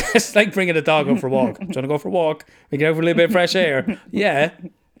 it's like bringing a dog out for a walk. Do you want to go for a walk? We get out for a little bit of fresh air. Yeah. Do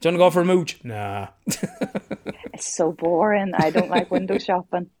you want to go for a mooch? Nah. It's so boring. I don't like window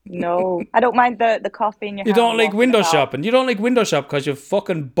shopping. No. I don't mind the coffee in your hand. You don't like window shopping. You don't like window shop because you've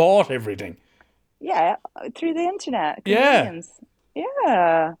fucking bought everything. Yeah, through the internet. Yeah.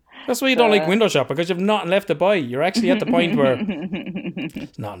 Yeah. That's why you don't like window shopping, because you've nothing left to buy. You're actually at the point where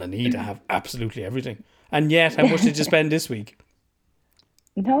it's not a need to have absolutely everything. And yet, how much did you spend this week?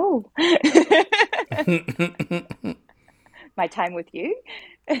 No. My time with you.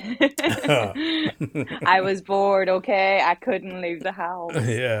 I was bored, okay? I couldn't leave the house.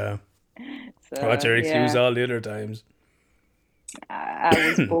 Yeah. So, What's your excuse all the other times?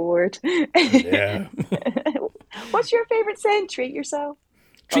 I was bored. Yeah. What's your favourite saying? Treat yourself.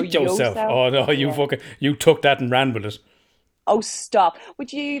 Treat yourself. Oh no, you took that and ran with it. Oh, stop.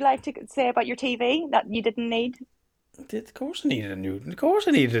 Would you like to say about your TV that you didn't need? Of course I needed a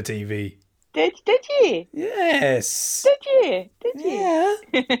TV. Did you? Yes. Did you? Yeah.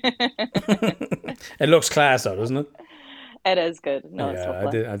 It looks class though, doesn't it? It is good. No, yeah, it's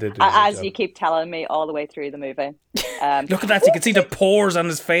lovely. I did. As you keep telling me all the way through the movie. Look at that! You can see the pores on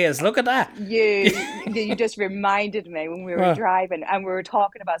his face. Look at that. You just reminded me when we were driving and we were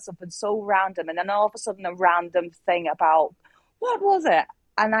talking about something so random, and then all of a sudden a random thing about what was it?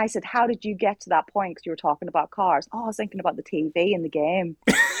 And I said, "How did you get to that point?" Because you were talking about cars. Oh, I was thinking about the TV in the game.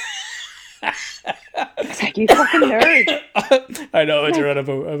 It's like, you fucking nerd. I know what you're on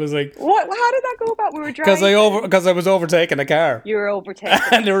about. I was like, what? How did that go about? We were driving. Because I was overtaking a car. You were overtaking.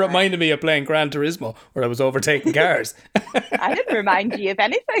 And it reminded me of playing Gran Turismo, where I was overtaking cars. I didn't remind you of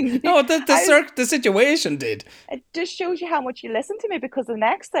anything. No, the situation did. It just shows you how much you listen to me, because the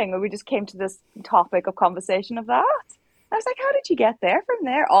next thing we just came to this topic of conversation of that. I was like, how did you get there from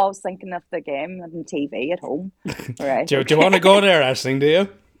there? Oh, I was thinking of the game and TV at home. Right. Do you want to go there, Aisling, do you?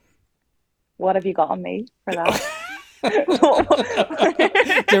 What have you got on me for that?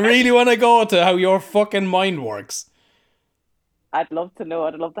 Do you really want to go to how your fucking mind works? I'd love to know.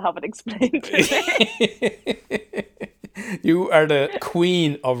 I'd love to have it explained to me. You are the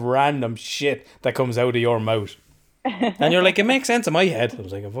queen of random shit that comes out of your mouth. And you're like, it makes sense in my head. I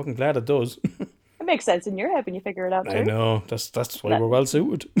was like, I'm fucking glad it does. It makes sense in your head when you figure it out too. I know. That's why we're well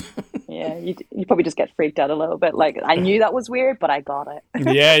suited. Yeah, you probably just get freaked out a little bit. Like, I knew that was weird, but I got it.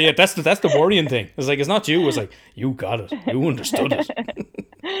 Yeah. That's the worrying thing. It's like, it's not you. It's like, you got it. You understood it.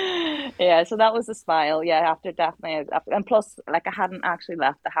 Yeah, so that was a smile. Yeah, after definitely, and plus, like, I hadn't actually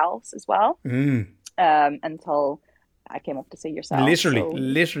left the house as well until I came up to see yourself.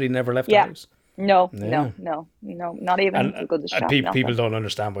 Literally never left the house. No, not even to go to the shop. People don't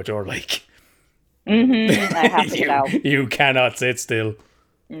understand what you're like. Mm-hmm. I have to get out. You cannot sit still.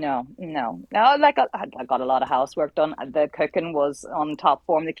 No. Like, I got a lot of housework done. The cooking was on top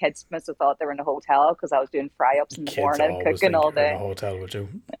form. The kids must have thought they were in a hotel because I was doing fry-ups in the morning, cooking all day. In a hotel with you.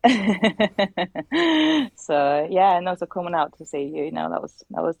 So yeah, and also coming out to see you. That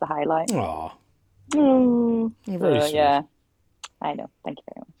was the highlight. Aww. You're very sweet. Yeah, I know. Thank you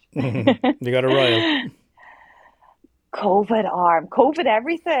very much. You got a royal. COVID arm, COVID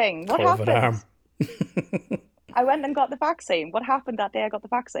everything. What COVID happened? arm. I went and got the vaccine. What happened that day I got the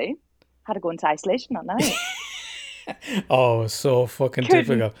vaccine? Had to go into isolation that night. Oh, so fucking Couldn't-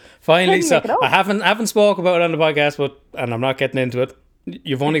 difficult. Finally, couldn't so make it up. I haven't spoke about it on the podcast, and I'm not getting into it.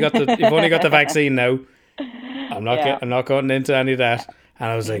 You've only got the vaccine now. I'm not Yeah. I'm not getting into any of that. And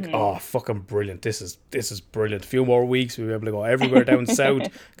I was like, oh, fucking brilliant. This is brilliant. A few more weeks, we'll be able to go everywhere down south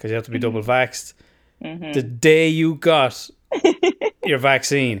because you have to be double vaxxed. The day you got your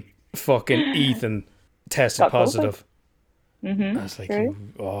vaccine, fucking Ethan tested Got COVID. positive. I was like, True.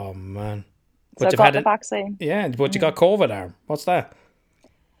 oh, man. So I you've got had the it. vaccine. Yeah, but you got COVID arm. What's that?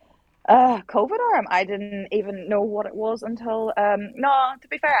 COVID arm. I didn't even know what it was until no. To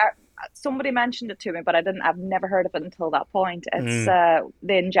be fair, somebody mentioned it to me, but I've never heard of it until that point. It's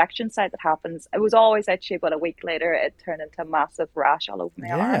the injection site that happens. It was always itchy, but a week later it turned into a massive rash all over my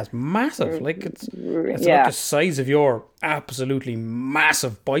Yeah, arm. it's massive. Like it's like Yeah. the size of your absolutely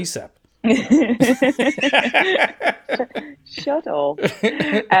massive bicep. Shut up.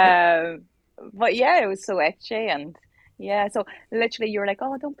 But yeah, it was so itchy, and yeah, so literally you were like,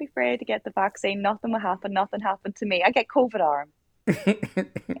 oh, don't be afraid to get the vaccine. Nothing will happen. Nothing happened to me. I get COVID arm.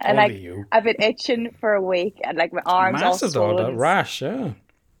 And Only you. I've been itching for a week, and like my arms all Massive though, that swollen. rash, yeah.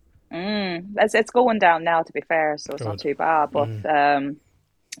 It's going down now, to be fair, so it's not Good. too bad. But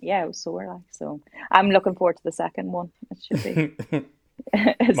yeah, it was sore, like, so I'm looking forward to the second one. It should be.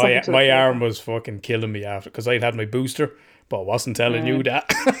 It's something to look My forward arm was fucking killing me after because I'd had my booster, but I wasn't telling you that.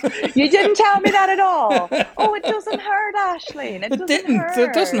 to. You didn't tell me that at all. Oh, it doesn't hurt, Ashleen. It doesn't hurt.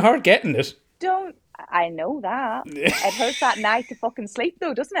 It doesn't hurt getting it. Don't. I know that. It hurts that night to fucking sleep,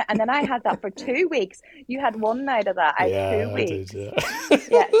 though, doesn't it? And then I had that for 2 weeks. You had one night of that. I had 2 I weeks. did,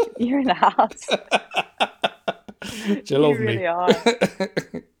 Yeah, you're an ass. You love You really me. are.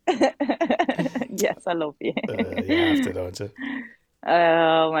 Yes, I love you. You have to, don't you?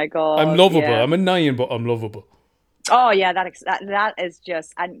 Oh my god. I'm lovable. yeah. I'm annoying, but I'm lovable. Oh yeah, that is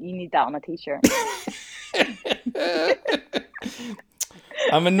just, and you need that on a t-shirt.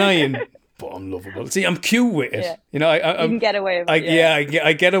 I'm annoying, but I'm lovable. See, I'm cute with it. Yeah. You know, You can get away with it.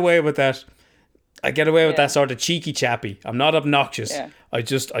 I get away with that. I get away with Yeah. that sort of cheeky chappy. I'm not obnoxious. Yeah. I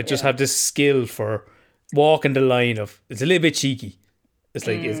just Yeah. have this skill for walking the line of it's a little bit cheeky. It's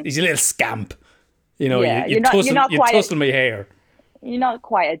like he's a little scamp. You know, Yeah, you you're not tussle quite my hair. You're not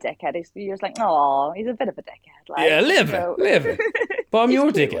quite a dickhead. You're just like, oh, he's a bit of a dickhead. Like, Yeah, live it. But I'm your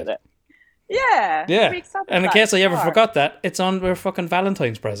He's cute with dickhead. it. Yeah. Yeah. we accept And in that case I ever part. forgot that, it's on your fucking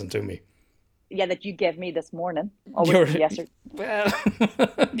Valentine's present to me. Yeah, that you gave me this morning. Oh, You're- yesterday. Well,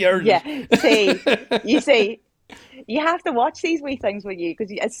 you're Yeah. See, you have to watch these wee things with you because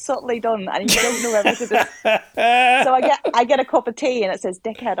it's subtly done and you don't know everything. So I get a cup of tea and it says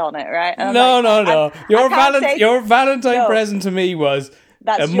dickhead on it, right? And I'm No, like, no. I Your can't say- Valentine No. present to me was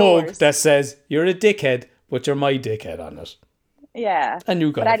That's a mug yours. that says you're a dickhead, but you're my dickhead on it. Yeah. And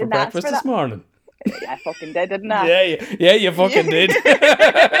you got But I it for didn't ask breakfast for this that. morning. I fucking did, didn't I? Yeah, you fucking did.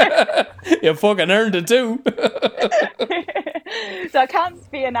 You fucking earned it too. So I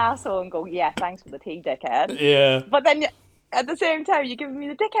can't be an asshole and go, yeah, thanks for the tea, dickhead. Yeah. But then at the same time, you're giving me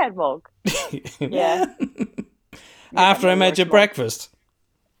the dickhead mug. Yeah. After I the made worst you one. breakfast,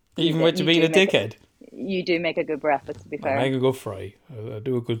 even with you being a do make dickhead. You do make a good breakfast, to be I fair. make a good fry. I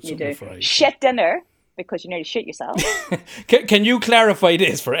do a good You something do. fry. Shit dinner because you nearly shit yourself. Can you clarify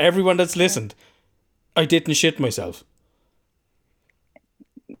this for everyone that's listened? I didn't shit myself.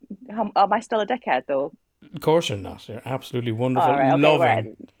 Am I still a dickhead, though? Of course you're not. You're absolutely wonderful, All right, okay,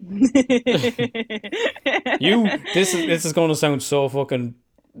 loving. right. You, this is going to sound so fucking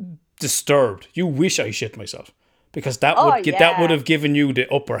disturbed. You wish I shit myself because that Oh, that yeah. would have given you the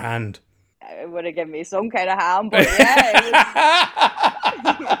upper hand. It would have given me some kind of ham, but yeah.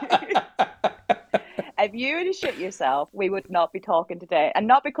 If you would have shit yourself, we would not be talking today. And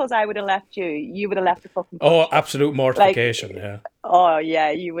not because I would have left you. You would have left the fucking Oh, country. absolute mortification! Yeah, Oh,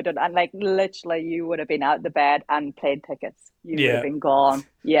 yeah, you would have. And like, literally, you would have been out the bed and plane tickets. You would Yeah. have been gone.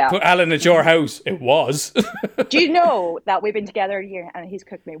 Yeah. but Alan, at your house, it was. Do you know that we've been together a year and he's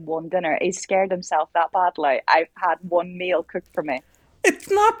cooked me one dinner? He's scared himself that badly. I've had one meal cooked for me. It's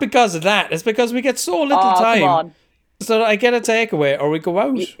not because of that. It's because we get so little Oh, time. come on. So that I get a takeaway, or we go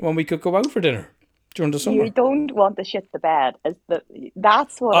out when we could go out for dinner during the summer. You don't want to shit the bed.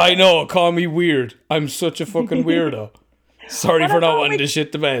 That's what I know, call me weird. I'm such a fucking weirdo. Sorry Well, for I not thought wanting we- to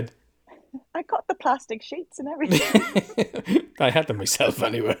shit the bed. I got the plastic sheets and everything. I had them myself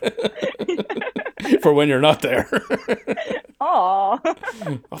anyway. For when you're not there. Oh,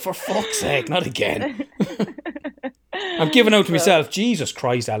 Oh, for fuck's sake, not again. I'm giving out to myself. Jesus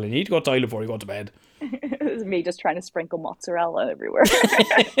Christ, Alan, you need to go to the toilet before you go to bed. it was me just trying to sprinkle mozzarella everywhere,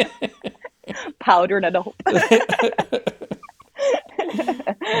 powdering it up.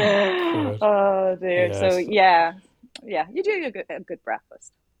 Oh dear. So Yes. yeah, Yeah, you do a good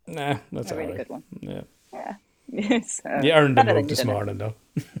breakfast. Nah, that's A all really right. good one. Yeah. Yeah. Yes. You earned the Better than mug you this didn't. morning, though.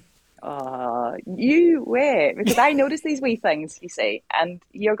 You wait, because I noticed these wee things, you see, and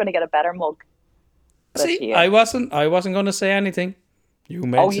you're going to get a better mug this See, year. I wasn't going to say anything.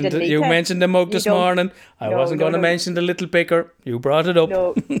 Oh, you didn't need You to. mentioned the mug You this don't. morning. I No, wasn't no, going to no, mention the little picker. You brought it up.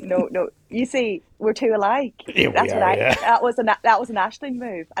 no, no, no. You see, we're too alike. Here we That's what are. Yeah, that was an Ashling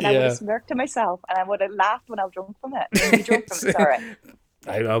move, and I would have yeah. smirked to myself, and I would have laughed when I was drunk from it. When you drunk from it, See, sorry.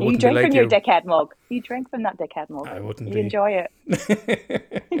 I You wouldn't be drink like from your you. dickhead mug. You drink from that dickhead mug. I wouldn't You be. enjoy it.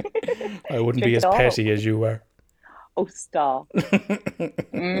 I wouldn't Drink be it as all. petty as you were. Oh, stop.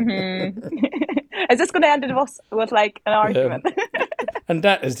 Is this going to end us with like an argument? And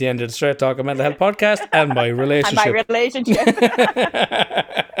that is the end of the Straight Talk Mental Health podcast and my And relationship. my relationship.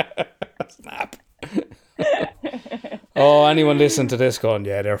 Snap. Oh, anyone listen to this going,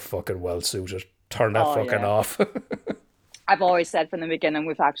 yeah, they're fucking well suited. Turn that fucking yeah. off. I've always said from the beginning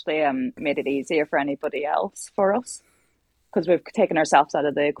we've actually made it easier for anybody else for us because we've taken ourselves out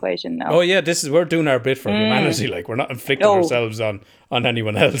of the equation now. Oh yeah, we're doing our bit for humanity. Like we're not inflicting No. ourselves on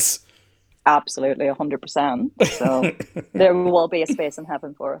anyone else. Absolutely, 100%. So there will be a space in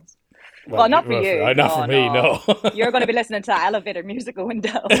heaven for us. Well, not for you. Not for me, no. You're going to be listening to elevator music going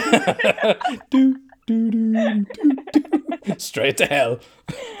down. Do, do, do, do, do. Straight to hell.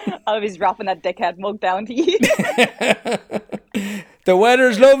 I'll be dropping that dickhead mug down to you. The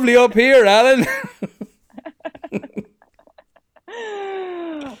weather's lovely up here, Alan.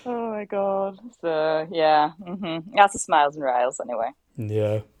 Oh my god. So yeah, that's the smiles and riles anyway.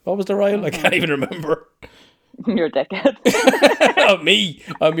 Yeah. What was the Ryle? I can't even remember. You're a dickhead. Oh, me.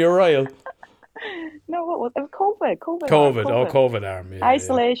 I'm your Ryle. No, what was it? COVID. COVID. Oh, COVID arm. Yeah,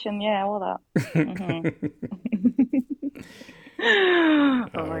 Isolation. Yeah, all that.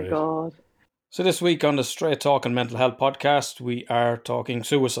 Oh my god. So this week on the Straight Talking Mental Health podcast, we are talking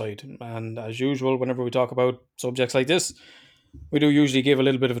suicide. And as usual, whenever we talk about subjects like this, we do usually give a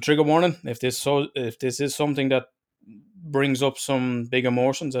little bit of a trigger warning. If this is something that brings up some big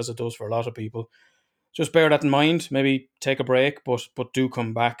emotions, as it does for a lot of people, just bear that in mind. Maybe take a break, but do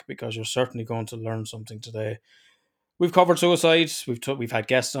come back because you're certainly going to learn something today. We've covered suicide. We've had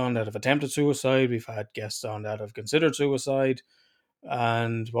guests on that have attempted suicide. We've had guests on that have considered suicide.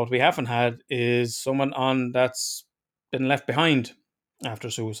 And what we haven't had is someone on that's been left behind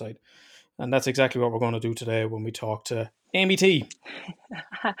after suicide. And that's exactly what we're going to do today when we talk to Amy T.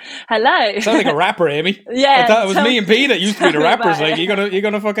 Hello. Sound like a rapper, Amy. Yeah, I thought it was tell- me and P that used to be the tell me rappers. about Like it. you're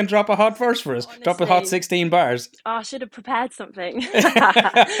gonna fucking drop a hot verse for us. Drop a hot Honestly. 16 bars. Oh, I should have prepared something. You're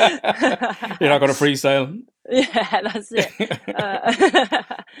not gonna freestyle. Yeah, that's it.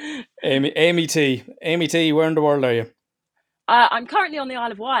 Amy T. Amy T, where in the world are you? I'm currently on the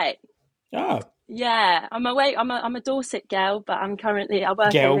Isle of Wight. Ah, Yeah, I'm away. I'm a Dorset girl, but I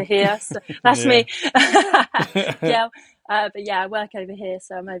work Gal. over here. So that's Yeah. me. Yeah, but yeah, I work over here,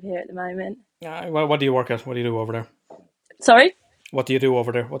 so I'm over here at the moment. well, what do you work at? What do you do over there? Sorry, What do you do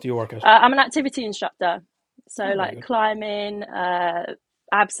over there? What do you work at? I'm an activity instructor, so very like good. climbing,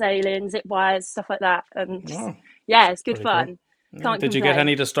 abseiling, zip wires, stuff like that, and Oh, yeah, it's good pretty cool. fun. Can't Did you get complain.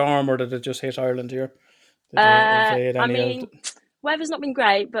 any of the storm, or did it just hit Ireland here? Did you evade I any mean, of weather's not been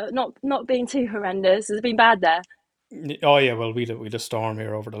great, but not being too horrendous. It's been bad there. Oh yeah, well we had a storm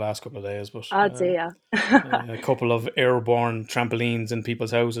here over the last couple of days, but Oh dear. a couple of airborne trampolines in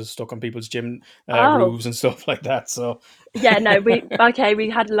people's houses stuck on people's gym Oh. roofs and stuff like that. So Yeah, no, we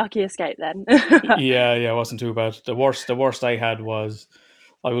had a lucky escape then. yeah, it wasn't too bad. The worst I had was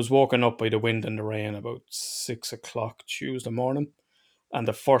I was woken up by the wind and the rain about 6 o'clock Tuesday morning, and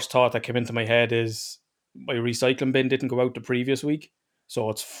the first thought that came into my head is my recycling bin didn't go out the previous week, so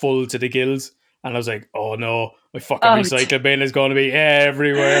it's full to the gills. And I was like, "Oh no, my fucking Oh, recycling bin is going to be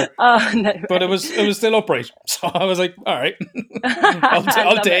everywhere." Oh no. But it was still upright, so I was like, "All right, I'll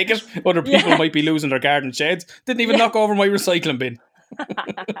Love take it." Other people Yeah. might be losing their garden sheds. Didn't even knock over my recycling bin,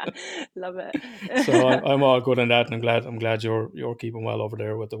 Love it. so I'm all good on that, and I'm glad you're keeping well over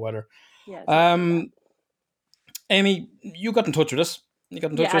there with the weather. Yeah, it's not too bad. Amy, you got in touch with us. You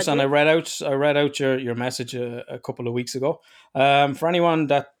got in touch Yeah, with us, I and I did. read out your message a couple of weeks ago. For anyone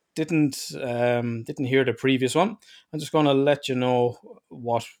that didn't hear the previous one, I'm just going to let you know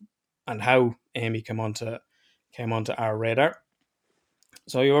what and how Amy came onto our radar.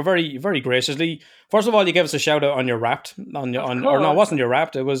 So you were very, very graciously. First of all, you gave us a shout out on your Wrapped or no, it course. wasn't your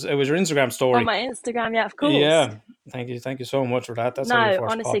Wrapped. It was your Instagram story. On my Instagram, yeah, of course. Yeah, thank you so much for that. That's how you No,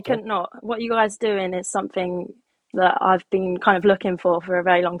 first honestly, popped up. couldn't not. What you guys doing is something that I've been kind of looking for a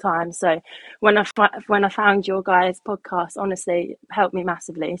very long time. So when I found your guys' podcast, honestly, it helped me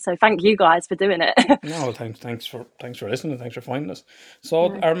massively. So thank you guys for doing it. No, thanks for listening. Thanks for finding us. So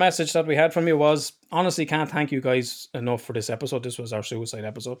No. our message that we had from you was, honestly, can't thank you guys enough for this episode. This was our suicide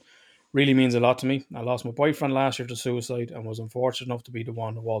episode. Really means a lot to me. I lost my boyfriend last year to suicide and was unfortunate enough to be the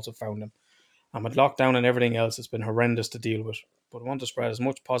one who also found him. And with lockdown and everything else, it's been horrendous to deal with. But I want to spread as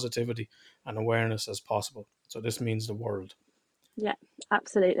much positivity and awareness as possible. So this means the world. Yeah,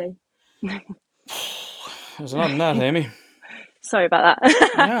 absolutely. There's a lot in that, Amy. Sorry about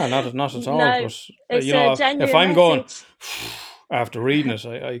that. Yeah, not at all. No, But it's you know, a genuine if I'm going message. after reading it,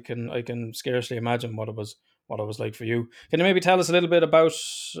 I can scarcely imagine what it was like for you. Can you maybe tell us a little bit about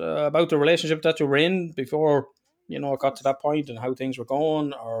the relationship that you were in before it got to that point, and how things were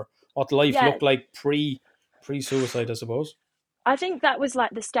going, or what life Yeah, looked like pre suicide, I suppose. I think that was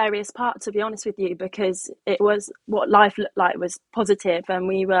like the scariest part, to be honest with you, because it was what life looked like was positive, and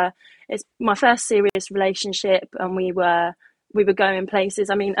it's my first serious relationship, and we were going places.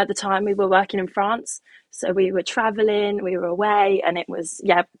 I mean, at the time we were working in France, so we were traveling, we were away, and it was,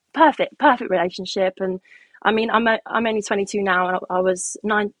 yeah, perfect relationship. And I mean, I'm only 22 now, and I was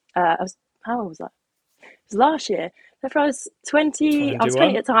how old was I? It was last year. Therefore, I was 20. I was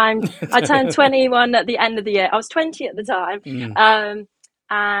 20 at the time. I turned 21 at the end of the year. I was 20 at the time.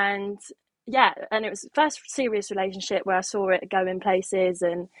 And yeah, and it was the first serious relationship where I saw it going places,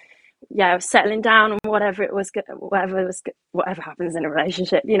 and yeah, I was settling down, and whatever happens in a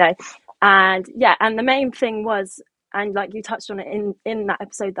relationship, And yeah, and the main thing was, and like you touched on it in that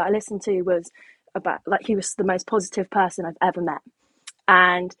episode that I listened to, was about, like, he was the most positive person I've ever met.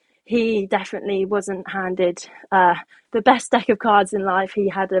 And he definitely wasn't handed the best deck of cards in life. He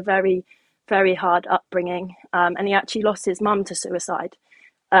had a very, very hard upbringing, and he actually lost his mum to suicide.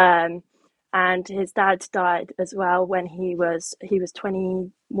 And his dad died as well when he was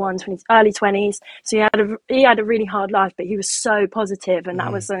 21, 20, early 20s. So he had a really hard life, but he was so positive, and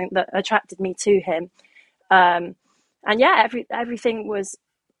that was something that attracted me to him. And yeah, everything was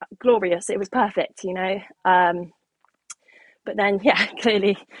glorious. It was perfect, but then, yeah,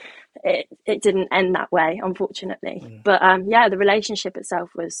 clearly it didn't end that way, unfortunately. But yeah, the relationship itself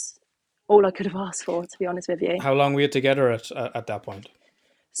was all I could have asked for, to be honest with you. How long were you together at that point?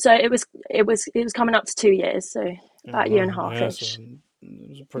 So it was coming up to 2 years, so about a year and a half-ish. So it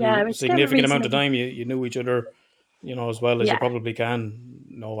was a pretty significant amount of time. You knew each other, as well as you probably can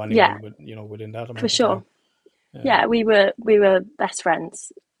know anyone, within that amount for of sure. time. Yeah, we were best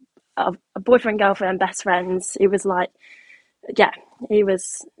friends, a boyfriend, girlfriend, best friends. It was like, yeah, he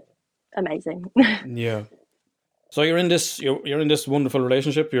was amazing. Yeah. So you're in this wonderful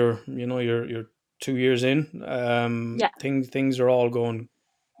relationship. You're 2 years in. Yeah. Things are all going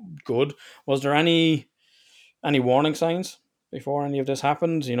good. Was there any warning signs before any of this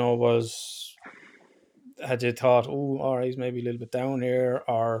happened? Had you thought, oh, all right, he's maybe a little bit down here,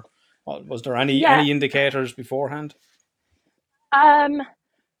 or was there any indicators beforehand?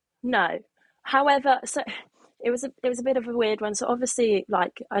 No. However, so it was a bit of a weird one. So obviously,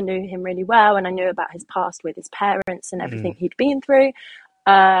 like, I knew him really well, and I knew about his past with his parents and everything he'd been through.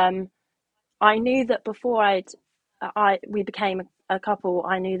 I knew that before we became a couple,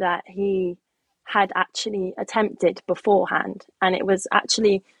 I knew that he had actually attempted beforehand, and it was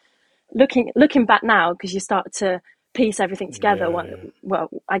actually looking back now, because you start to piece everything together. Well,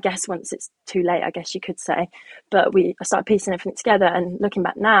 I guess once it's too late, I guess you could say, but I started piecing everything together, and looking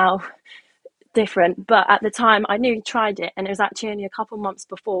back now, different. But at the time, I knew he tried it, and it was actually only a couple months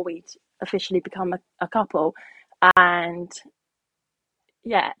before we'd officially become a couple. And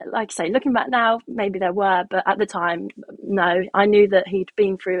yeah, like I say, looking back now, maybe there were, but at the time, no. I knew that he'd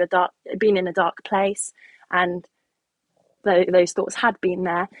been in a dark place, and those thoughts had been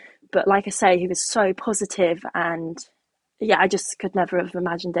there. But like I say, he was so positive, and yeah, I just could never have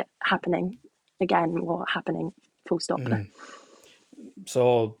imagined it happening again, or happening full stop.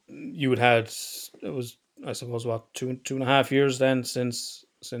 So you had it was, I suppose, what, 2.5 years then since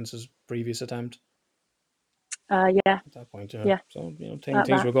his previous attempt? Yeah. At that point, Yeah. So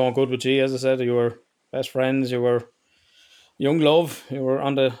things were going good with you. As I said, you were best friends. You were young love. You were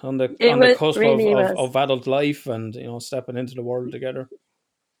on the cusp of adult life, and stepping into the world together.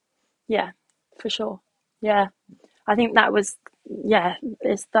 Yeah, for sure. Yeah, I think that was,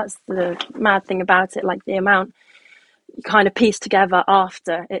 that's the mad thing about it. Like, the amount you kind of piece together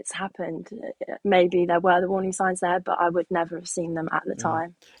after it's happened. Maybe there were the warning signs there, but I would never have seen them at the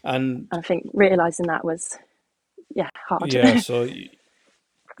time. And I think realizing that was, hard. Yeah, so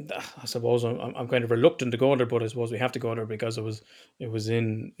I suppose I'm kind of reluctant to go there, but I suppose we have to go there because it was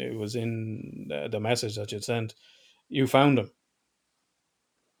in the message that you'd sent. you found him.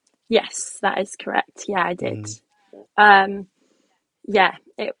 Yes, that is correct. Yeah, I did. Um, yeah,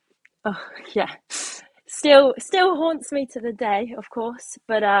 it. Oh, yeah. Still haunts me to the day, of course.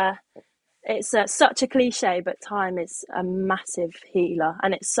 But it's such a cliche. But time is a massive healer,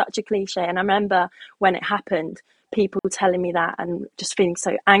 and it's such a cliche. And I remember when it happened, people telling me that, and just feeling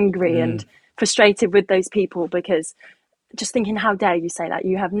so angry and frustrated with those people, because just thinking, how dare you say that?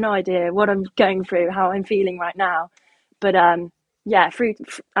 You have no idea what I'm going through, how I'm feeling right now. But yeah,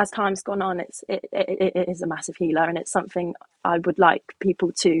 as time's gone on, it is a massive healer, and it's something I would like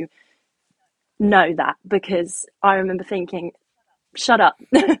people to know, that, because I remember thinking, shut up,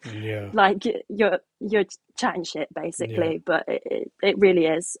 Yeah. like you're chatting shit basically. Yeah. But it really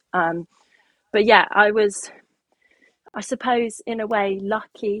is. But yeah, I suppose in a way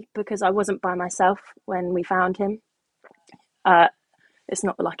lucky, because I wasn't by myself when we found him. It's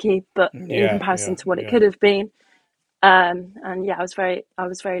not lucky, but in Yeah. comparison to what it Yeah. could have been. And yeah, I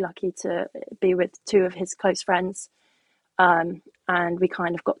was very lucky to be with two of his close friends, and we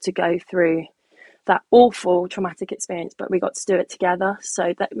kind of got to go through that awful traumatic experience, but we got to do it together,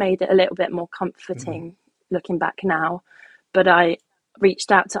 so that made it a little bit more comforting looking back now. But I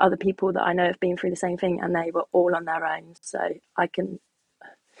reached out to other people that I know have been through the same thing, and they were all on their own, so I can,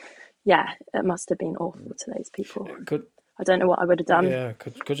 yeah, it must have been awful to those people. I don't know what I would have done. Yeah,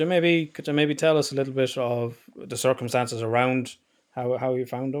 could you maybe tell us a little bit of the circumstances around how you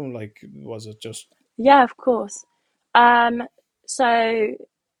found him? Like, was it just? Yeah, of course. So,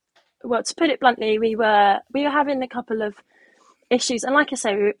 well, to put it bluntly, we were having a couple of issues, and like I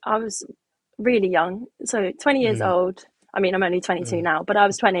say, I was really young, so 20 years old. I mean, I'm only 22 now, but I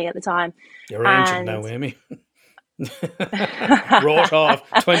was 20 at the time. You're ancient now, Amy. Wrote off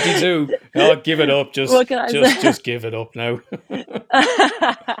 22. Oh, give it up. Just give it up now.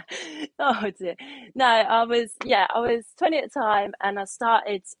 Oh dear. No, I was 20 at the time, and I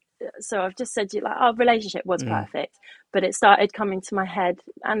started. So I've just said to you, like, our relationship was perfect, but it started coming to my head,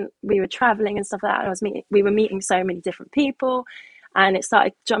 and we were traveling and stuff like that. And we were meeting so many different people, and it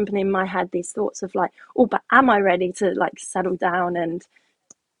started jumping in my head these thoughts of like, oh, but am I ready to like settle down and,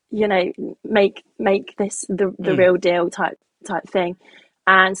 you know, make this the real deal type thing.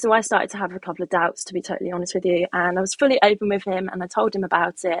 And so I started to have a couple of doubts, to be totally honest with you, and I was fully open with him, and I told him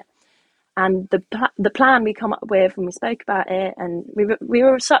about it. And the plan we come up with, and we spoke about it, and we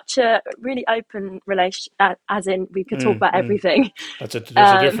were such a really open relation, as in we could talk about everything. That's a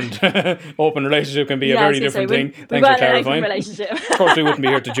different open relationship can be a very different thing. Thanks for clarifying. Of course, we wouldn't be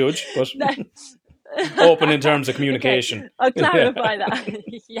here to judge, but No. open in terms of communication. Okay, I'll clarify that.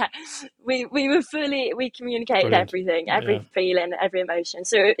 Yeah, we communicated Brilliant. Everything, every feeling, every emotion.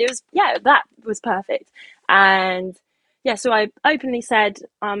 So it was, yeah, that was perfect. And yeah, so I openly said,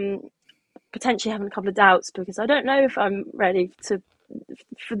 potentially having a couple of doubts, because I don't know if I'm ready for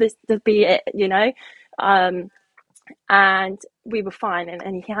this to be it, you know. And we were fine,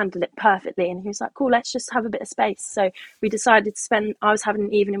 and he handled it perfectly, and he was like, cool, let's just have a bit of space. So we decided to I was having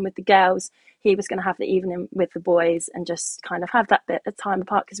an evening with the girls, he was going to have the evening with the boys, and just kind of have that bit of time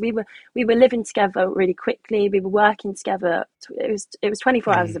apart, because we were living together really quickly, we were working together, it was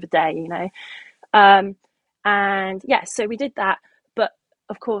 24 hours of a day, you know. And yeah, so we did that. But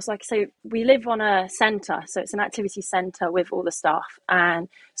of course, like I say, we live on a centre, so it's an activity centre with all the staff, and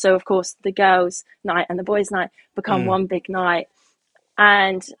so of course the girls' night and the boys' night become one big night,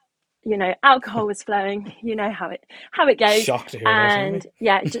 and you know, alcohol was flowing. You know how it goes. Shocked to hear and that,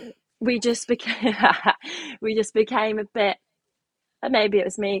 yeah, we just became a bit. Maybe it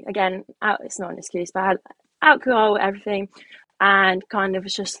was me again. It's not an excuse, but I had alcohol, everything, and kind of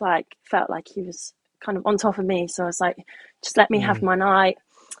was just like, felt like he was kind of on top of me. So I was like, just let me have my night.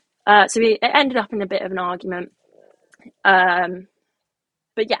 So it ended up in a bit of an argument.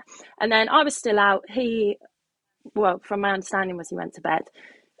 But yeah, and then I was still out. From my understanding, was he went to bed.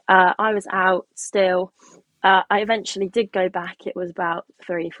 I was out still. I eventually did go back. It was about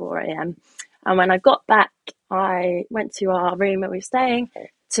 3-4 a.m. And when I got back, I went to our room where we were staying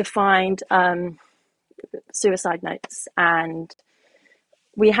to find suicide notes, and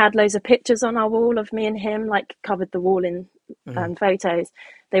we had loads of pictures on our wall of me and him, like covered the wall in photos.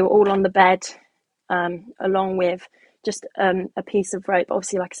 They were all on the bed, along with just a piece of rope.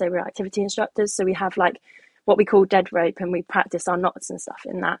 Obviously, like I say, we're activity instructors, so we have like what we call dead rope, and we practice our knots and stuff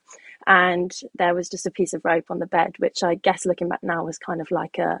in that. And there was just a piece of rope on the bed, which I guess looking back now was kind of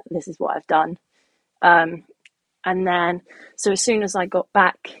like this is what I've done. And then, so as soon as I got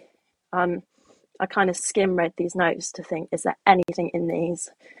back, I kind of skim read these notes to think, is there anything in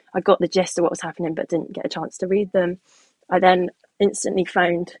these? I got the gist of what was happening, but didn't get a chance to read them. I then instantly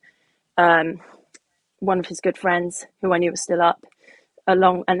phoned one of his good friends, who I knew was still up,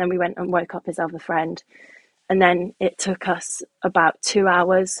 along, and then we went and woke up his other friend. And then it took us about 2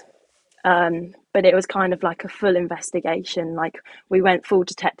 hours, but it was kind of like a full investigation. Like, we went full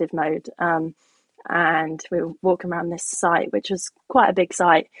detective mode, and we were walking around this site, which was quite a big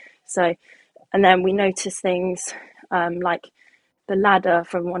site. So, and then we noticed things, like the ladder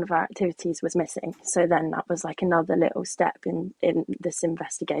from one of our activities was missing. So then that was like another little step in this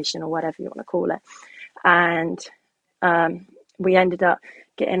investigation, or whatever you want to call it. And we ended up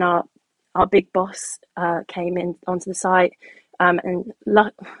getting our big boss came in onto the site, and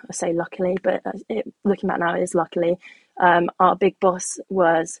I say luckily, but looking back now, it is luckily. Our big boss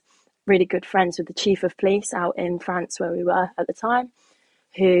was really good friends with the chief of police out in France, where we were at the time,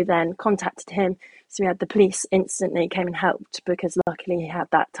 who then contacted him. So we had the police instantly came and helped, because luckily he had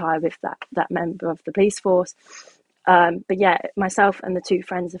that tie with that member of the police force. But yeah, myself and the two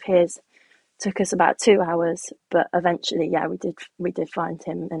friends of his, took us about 2 hours, but eventually, yeah, we did find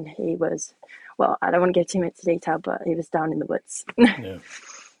him, and he was, well, I don't want to go too much into detail, but he was down in the woods.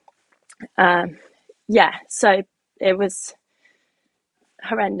 Yeah. Yeah, so it was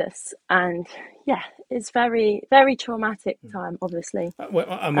horrendous, and yeah, it's very, very traumatic time, obviously.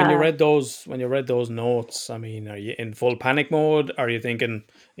 And when you read those notes, I mean, are you in full panic mode? Are you thinking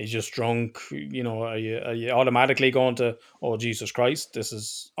he's just drunk? You know, are you automatically going to, oh Jesus Christ, this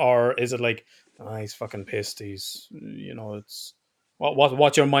is, or is it like, oh, he's fucking pissed? He's, you know, it's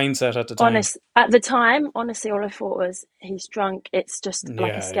what's your mindset at the time? At the time, honestly, all I thought was, he's drunk. It's just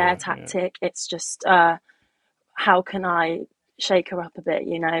like a scare Yeah. tactic. It's just how can I shake her up a bit,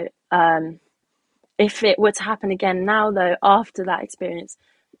 you know? If it were to happen again now, though, after that experience,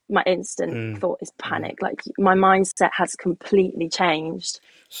 my instant thought is panic. Like, my mindset has completely changed,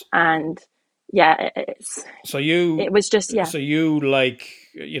 and yeah, it was just, yeah. So you, like,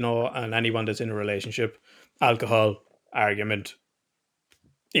 you know, and anyone that's in a relationship, alcohol, argument,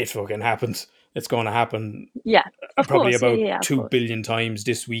 it fucking happens. It's going to happen. Yeah, of probably course, about 2 billion times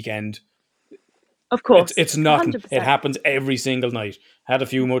this weekend. Of course, it's nothing. 100%. It happens every single night. Had a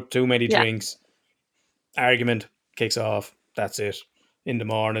few too many drinks. Argument kicks off. That's it. In the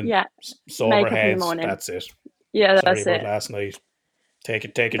morning. Yeah. Sober Makeup heads. in the morning. That's it. Yeah, Sorry that's about it. last night. Take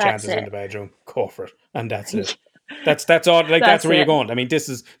your chances it. in the bedroom. Go for it, and that's it. That's all. Like, that's where you're going. I mean, this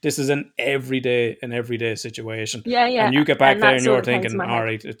is an everyday situation. Yeah. And you get back and there and you're came to thinking, my all head.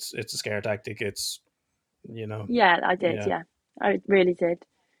 right, it's a scare tactic. It's, you know. Yeah, I did. Yeah, I really did.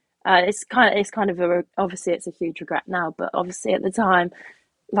 It's kind of obviously it's a huge regret now, but obviously at the time,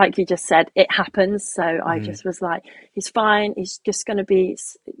 like you just said, it happens. So I just was like, he's fine. He's just going to be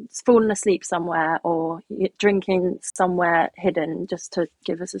falling asleep somewhere, or drinking somewhere hidden, just to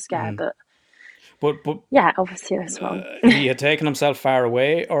give us a scare. But yeah, obviously that's wrong. He had taken himself far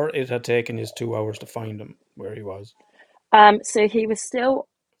away, or it had taken his 2 hours to find him where he was. So he was still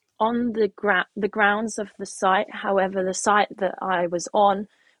on the grounds of the site. However, the site that I was on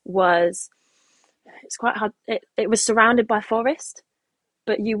it's quite hard. It was surrounded by forest,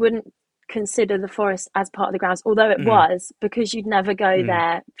 but you wouldn't consider the forest as part of the grounds, although it was, because you'd never go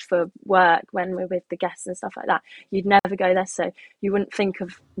there for work when we're with the guests and stuff like that. You'd never go there, so you wouldn't think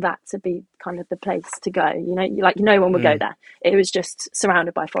of that to be kind of the place to go. You know, like no one would go there. It was just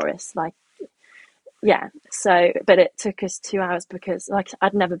surrounded by forest, like. Yeah, so, but it took us 2 hours because, like,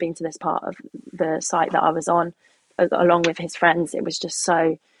 I'd never been to this part of the site that I was on, along with his friends. It was just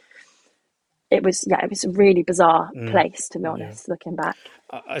it was a really bizarre place, to be honest, looking back.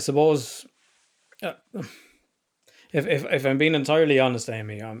 I suppose, if I'm being entirely honest,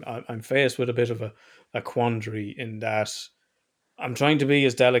 Amy, I'm faced with a bit of a quandary, in that I'm trying to be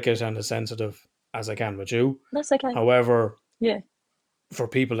as delicate and as sensitive as I can with you. That's okay. However, yeah, for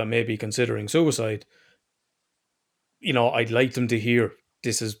people that may be considering suicide, you know, I'd like them to hear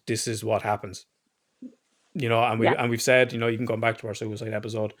this is what happens. You know, and we've said, you know, you can come back to our suicide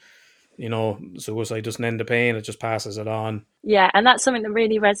episode. You know, suicide doesn't end the pain; it just passes it on. Yeah, and that's something that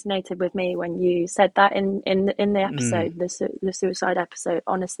really resonated with me when you said that in the episode, the suicide episode.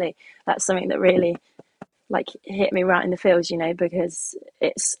 Honestly, that's something that really, like, hit me right in the feels. You know, because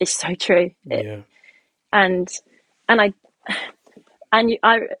it's so true. I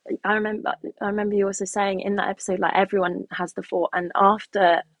remember you also saying in that episode, like, everyone has the thought, and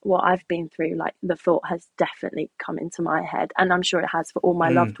after what I've been through, like, the thought has definitely come into my head, and I'm sure it has for all my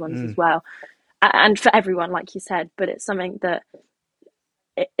loved ones as well, and for everyone, like you said. But it's something that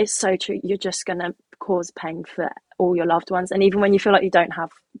it's so true. You're just gonna cause pain for all your loved ones, and even when you feel like you don't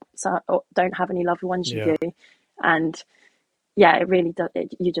have any loved ones, you do, and yeah, it really does.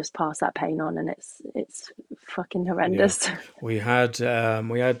 You just pass that pain on, and it's fucking Yeah, horrendous. we had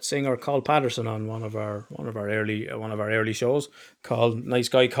singer Carl Patterson on one of our early shows, called Nice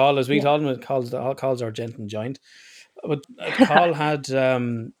Guy Carl, as we Yeah, call him. Carl's our gentle giant. But Carl had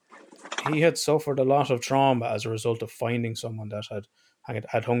he had suffered a lot of trauma as a result of finding someone that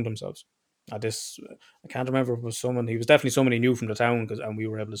had hung themselves. This I can't remember if it was someone. He was definitely someone he knew from the town, and we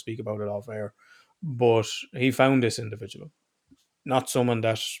were able to speak about it off air. But he found this individual, not someone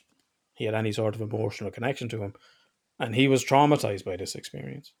that he had any sort of emotional connection to him, and he was traumatized by this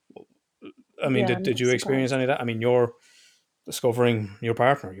experience. I mean, yeah, did, I'm did not you experience any surprised. of that? I mean, you're discovering your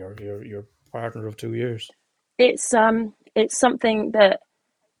partner, your partner of 2 years. It's something that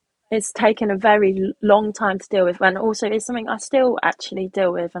it's taken a very long time to deal with, and also it's something I still actually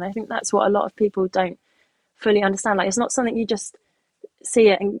deal with, and I think that's what a lot of people don't fully understand. Like, it's not something you just see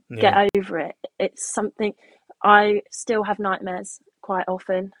it and get Yeah. over it. It's something I still have nightmares quite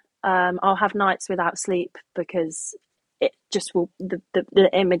often. I'll have nights without sleep because it just will. The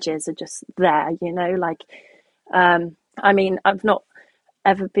images are just there, like. I mean, I've not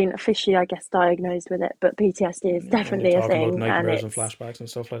ever been officially, I guess, diagnosed with it, but PTSD is Yeah, when you're definitely a talking about thing, and nightmares and it's flashbacks and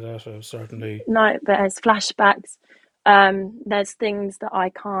stuff like that, certainly. nightmares, flashbacks. There's things that I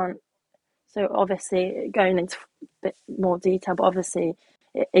can't. So obviously, going into a bit more detail, but obviously,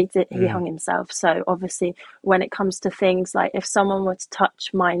 he hung himself. So obviously, when it comes to things like if someone were to touch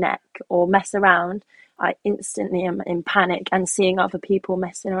my neck or mess around, I instantly am in panic, and seeing other people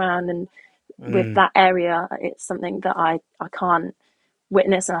messing around and with that area, it's something that I can't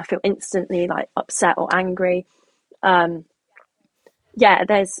witness, and I feel instantly like upset or angry. Yeah,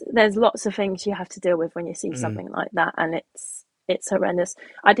 there's lots of things you have to deal with when you see something like that, and it's horrendous.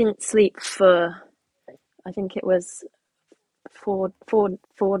 I didn't sleep for, I think it was four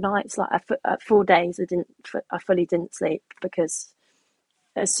nights, like 4 days. I fully didn't sleep because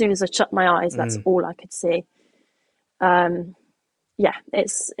as soon as I shut my eyes, that's all I could see. Yeah,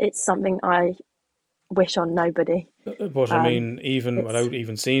 it's something I wish on nobody. But I mean, even It's without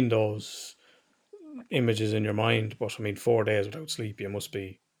even seeing those images in your mind, but I mean, 4 days without sleep, you must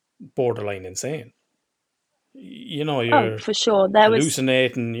be borderline insane. Oh, You're for sure. There was,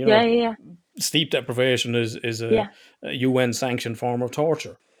 hallucinating. yeah, yeah, Sleep deprivation is yeah, a UN sanctioned form of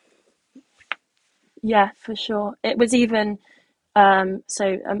torture. yeah, for sure. It was even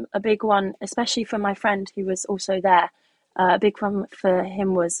a big one, especially for my friend who was also there. A big one for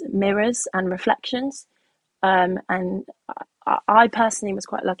him was mirrors and reflections. And I personally was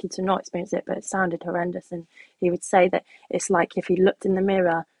quite lucky to not experience it, but it sounded horrendous. And he would say that it's like if he looked in the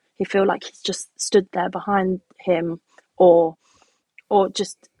mirror, he feel like he's just stood there behind him, or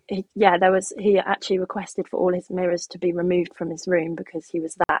just yeah. He actually requested for all his mirrors to be removed from his room because he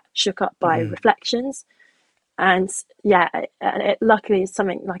was that shook up by reflections. And yeah, luckily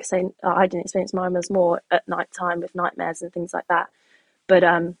something like I say, I didn't experience mine, was more at night time with nightmares and things like that. But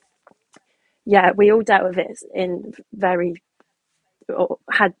yeah, we all dealt with it in or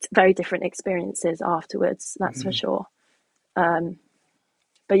had very different experiences afterwards. That's for sure.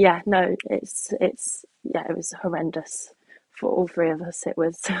 But yeah, no, it's yeah, it was horrendous for all three of us. It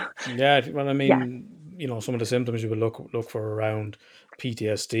was Yeah, well, I yeah, mean, some of the symptoms you would look for around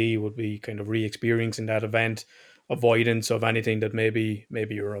PTSD would be kind of re-experiencing that event, avoidance of anything that maybe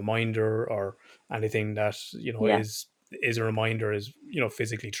a reminder, or anything that yeah, is a reminder, is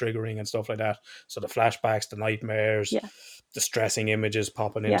physically triggering and stuff like that. So the flashbacks, the nightmares, yeah, distressing images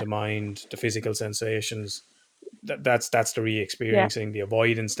popping yeah, into mind, the physical sensations. That's the yeah, re-experiencing. The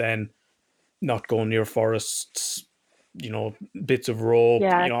avoidance, then not going near forests, bits of rope,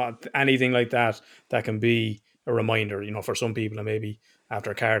 yeah, anything like that, that can be a reminder. For some people, and maybe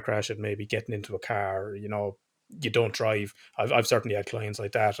after a car crash, it may be getting into a car. You don't drive. I've certainly had clients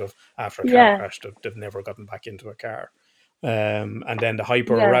like that, of after a car yeah, crash, they've never gotten back into a car. And then the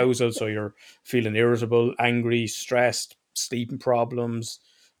hyper yeah, arousal, so you're feeling irritable, angry, stressed, sleeping problems,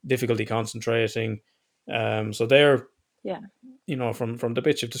 difficulty concentrating. So they're, yeah. from the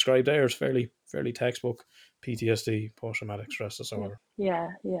bits you've described there, is fairly textbook PTSD, post traumatic stress disorder. Yeah,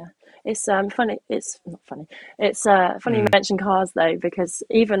 yeah. It's funny. It's not funny. It's funny you Mm. mention cars though, because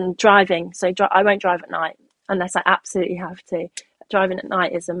even driving. So I won't drive at night unless I absolutely have to. Driving at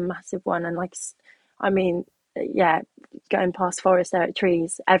night is a massive one, and like, I mean, yeah, going past forest, there are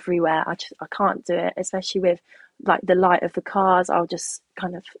trees everywhere. I can't do it, especially with like the light of the cars. I'll just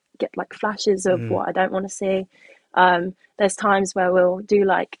kind of get like flashes of what I don't want to see. There's times where we'll do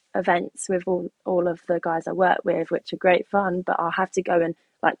like events with all of the guys I work with, which are great fun, but I'll have to go and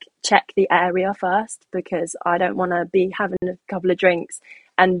like check the area first because I don't want to be having a couple of drinks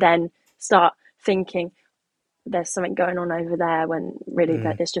and then start thinking, there's something going on over there, when really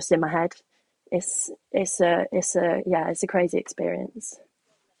that it's just in my head. It's a crazy experience,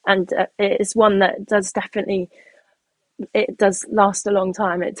 and it's one that does definitely, it does last a long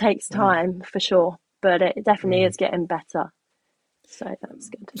time. It takes time for sure, but it definitely is getting better. So that's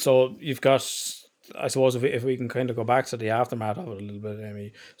good. So you've got, I suppose, if we can kind of go back to the aftermath of it a little bit,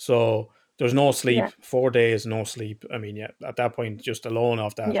 Amy. So there's no sleep, Yeah. 4 days, no sleep. I mean, yeah, at that point, just alone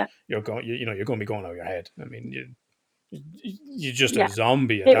off that, Yeah. you're going, you're going to be going out of your head. I mean, you're just Yeah. a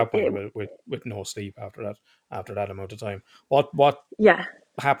zombie at It- that point it- with no sleep after that amount of time. What Yeah.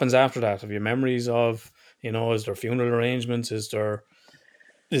 happens after that? Have you memories of, is there funeral arrangements? Is there,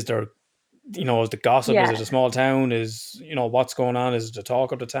 is the gossip? Is Yeah. it a small town? Is, what's going on? Is it the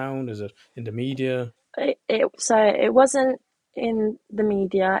talk of the town? Is it in the media? So it wasn't in the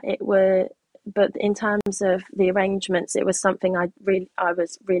media. But in terms of the arrangements, it was something I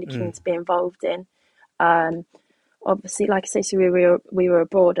was really keen to be involved in. Obviously, like I say, so we were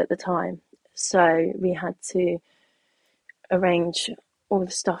abroad at the time, so we had to arrange all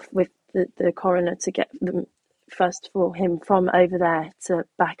the stuff with the coroner to get them, first of all, him from over there to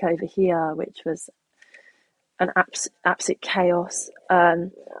back over here, which was an absolute chaos.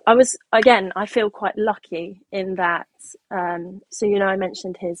 I feel quite lucky in that. So I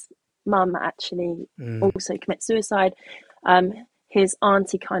mentioned his mum actually also commit suicide. His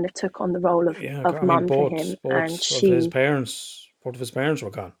auntie kind of took on the role of mum for him, and both of his parents were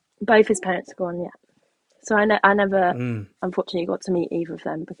gone. Both his parents are gone. Yeah. So I never, unfortunately, got to meet either of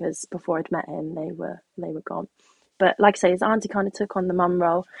them, because before I'd met him, they were gone. But like I say, his auntie kind of took on the mum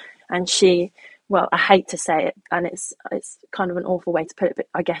role, and she, well, I hate to say it, and it's kind of an awful way to put it, but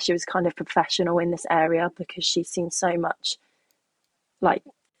I guess she was kind of professional in this area, because she'd seen so much,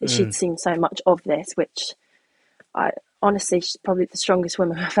 she'd seen so much of this, which honestly, she's probably the strongest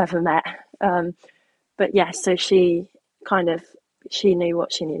woman I've ever met. But yeah, so she knew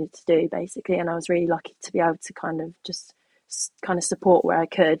what she needed to do, basically, and I was really lucky to be able to kind of support where I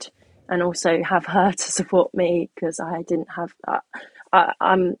could, and also have her to support me, because I didn't have.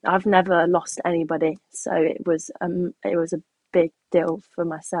 I've never lost anybody, so it was a big deal for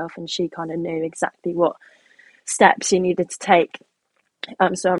myself, and she kind of knew exactly what steps she needed to take.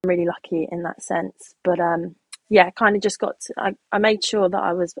 So I'm really lucky in that sense. But kind of just I made sure that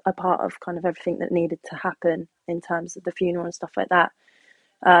I was a part of kind of everything that needed to happen in terms of the funeral and stuff like that.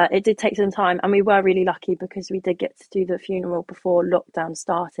 It did take some time, and we were really lucky because we did get to do the funeral before lockdown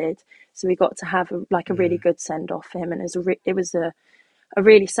started. So we got to have a really good send off for him, and it was a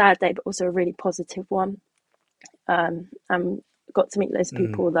really sad day, but also a really positive one. And got to meet those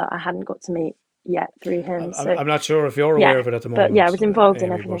people that I hadn't got to meet yet through him. So I'm not sure if you're aware of it at the moment. But yeah, I was involved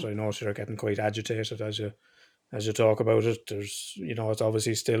in Amy, everything. but I know you're getting quite agitated as you talk about it. There's, it's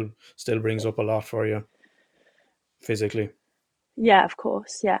obviously still brings up a lot for you physically. Yeah, of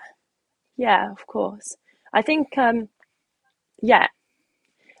course. Yeah, of course. I think,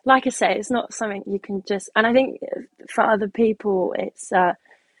 like I say, it's not something you can just, and I think for other people, it's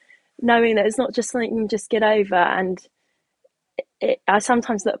knowing that it's not just something you can just get over. And I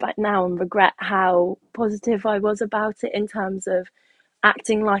sometimes look back now and regret how positive I was about it, in terms of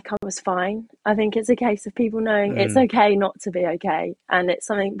acting like I was fine. I think it's a case of people knowing it's okay not to be okay, and it's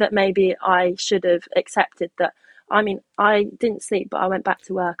something that maybe I should have accepted. That, I mean, I didn't sleep, but I went back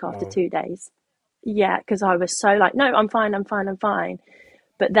to work after 2 days. Yeah, because I was so like, no, I'm fine.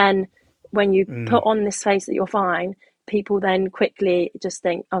 But then when you put on this face that you're fine, people then quickly just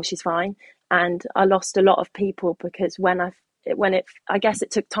think, oh, she's fine. And I lost a lot of people because I guess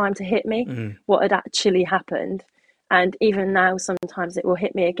it took time to hit me what had actually happened. And even now, sometimes it will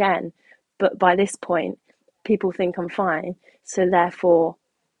hit me again. But by this point, people think I'm fine. So therefore,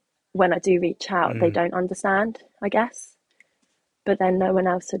 when I do reach out, they don't understand, I guess. But then no one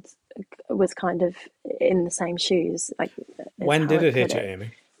else was kind of in the same shoes. Like, when did it hit you,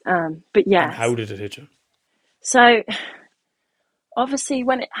 Amy? But yeah. And how did it hit you? So obviously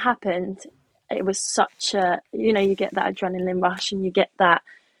when it happened, it was such a, you get that adrenaline rush, and you get that,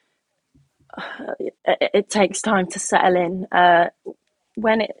 it takes time to settle in.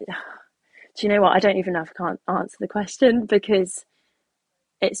 Do you know what? I don't even know if I can't answer the question, because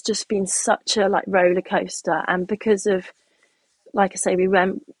it's just been such a roller coaster. And because of, like I say, we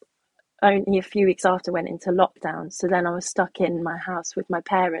went only a few weeks after went into lockdown. So then I was stuck in my house with my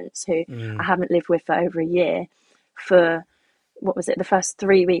parents, who I haven't lived with for over a year, for, what was it, the first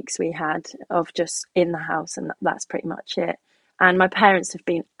 3 weeks we had of just in the house, and that's pretty much it. And my parents have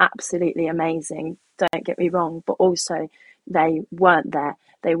been absolutely amazing, don't get me wrong, but also they weren't there.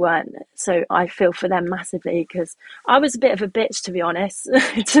 They weren't. So I feel for them massively, because I was a bit of a bitch, to be honest,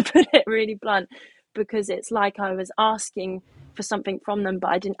 to put it really blunt. because it's like I was asking for something from them, but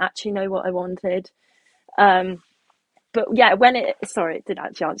I didn't actually know what I wanted. But yeah, sorry, it did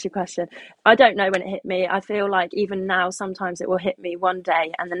actually answer your question. I don't know when it hit me. I feel like even now, sometimes it will hit me one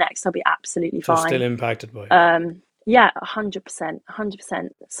day and the next I'll be absolutely So fine. still impacted by it. Yeah, 100%, 100%.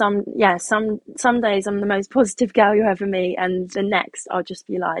 Some days I'm the most positive girl you ever meet, and the next I'll just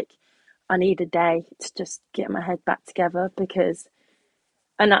be like, I need a day to just get my head back together because,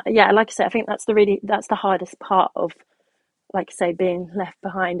 yeah, like I said, I think that's the hardest part of, like I say, being left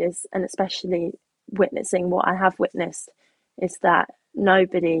behind is, and especially witnessing what I have witnessed, is that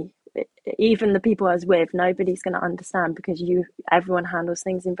nobody, even the people I was with, nobody's going to understand because everyone handles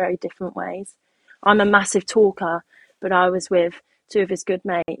things in very different ways. I'm a massive talker, but I was with two of his good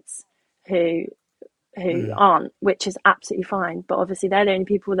mates who aren't, which is absolutely fine. But obviously, they're the only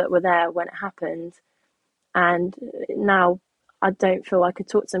people that were there when it happened, and now I don't feel I could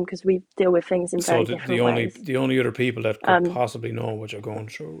talk to them because we deal with things in very different ways. The only other people that could possibly know what you're going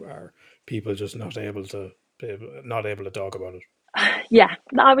through are people just not able to talk about it. Yeah,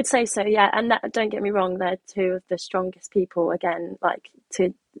 I would say so. Yeah, and don't get me wrong, they're two of the strongest people. Again, like for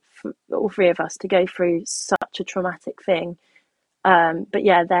all three of us to go through such a traumatic thing. But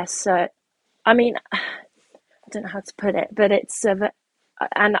yeah, they're so. I mean, I don't know how to put it, but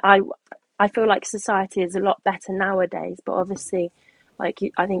and I feel like society is a lot better nowadays. But obviously, I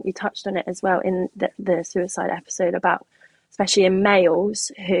think you touched on it as well in the suicide episode about, especially in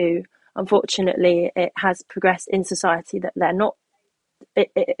males who, unfortunately, it has progressed in society that they're not.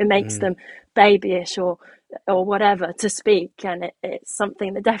 It makes them babyish or whatever to speak, and it's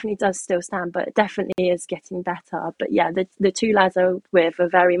something that definitely does still stand, but it definitely is getting better. But yeah, the two lads I was with are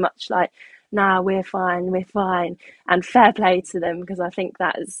very much like, nah, we're fine, and fair play to them, because I think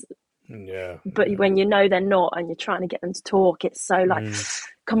that is. Yeah. But when you know they're not, and you're trying to get them to talk, it's so like,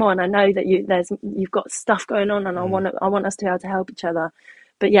 come on, I know that you've got stuff going on, and I want us to be able to help each other.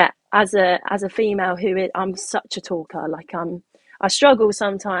 But yeah, as a female I'm such a talker, like I struggle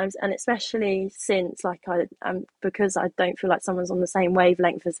sometimes, and especially since because I don't feel like someone's on the same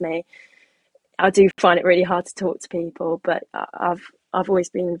wavelength as me, I do find it really hard to talk to people. But I've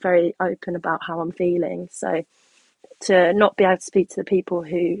always been very open about how I'm feeling. So to not be able to speak to the people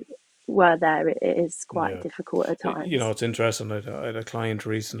who were there, it is quite difficult at times. You know, it's interesting. I had a client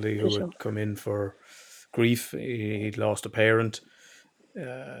recently who had come in for grief. He'd lost a parent.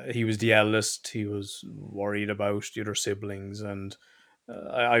 He was the eldest. He was worried about the other siblings, and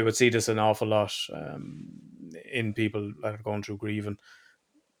I would see this an awful lot in people that are going through grieving.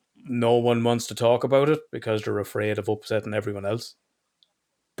 No one wants to talk about it because they're afraid of upsetting everyone else.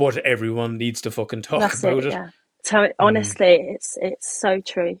 But everyone needs to fucking talk about it. Yeah. So honestly, it's so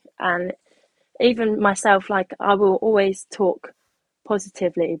true. And even myself, like, I will always talk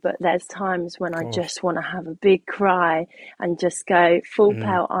positively, but there's times when I just want to have a big cry and just go full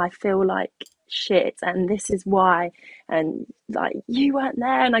pelt. I feel like shit, and this is why, and like, you weren't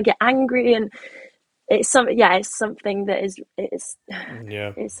there, and I get angry, and it's something that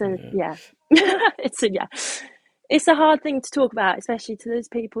it's a hard thing to talk about, especially to those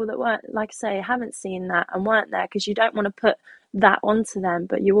people that weren't, like I say, haven't seen that and weren't there, because you don't want to put that onto them,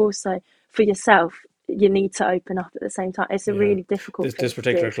 but you also, for yourself, you need to open up at the same time. It's a really difficult. This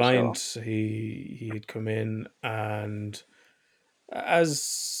particular client, he'd come in, and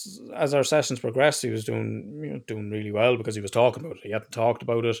as our sessions progressed, he was doing really well because he was talking about it. He hadn't talked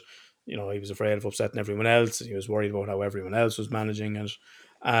about it. You know, he was afraid of upsetting everyone else. He was worried about how everyone else was managing it.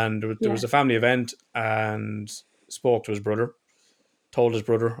 And there was a family event, and spoke to his brother, told his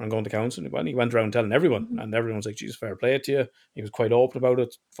brother, I'm going to counselling. Well, he went around telling everyone, and everyone's like, Jesus, fair play to you. He was quite open about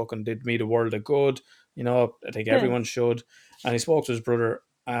it. Fucking did me the world of good. You know, I think everyone should. And he spoke to his brother,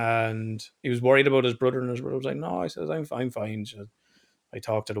 and he was worried about his brother, and his brother was like, no, I says, I'm fine. I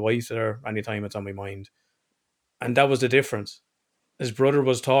talk to the wife there anytime it's on my mind. And that was the difference. His brother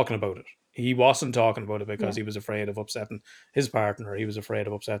was talking about it. He wasn't talking about it because he was afraid of upsetting his partner. He was afraid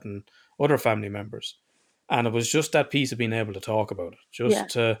of upsetting other family members. And it was just that piece of being able to talk about it,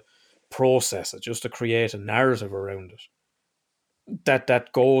 just to process it, just to create a narrative around it.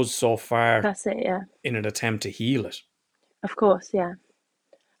 That goes so far. That's it, yeah. In an attempt to heal it. Of course, yeah.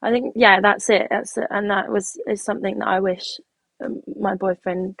 I think, that's it. And that is something that I wish my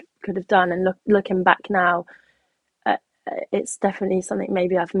boyfriend could have done. And looking back now, it's definitely something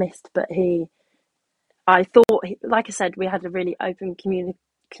maybe I've missed. But I thought, like I said, we had a really open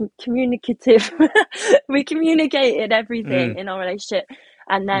communicative. We communicated everything in our relationship,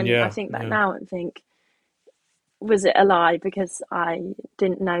 and then I think back now and think, was it a lie? Because I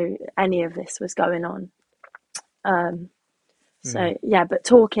didn't know any of this was going on. But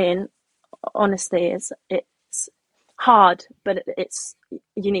talking honestly, it's hard, but it's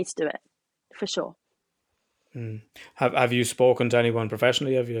you need to do it for sure. Have you spoken to anyone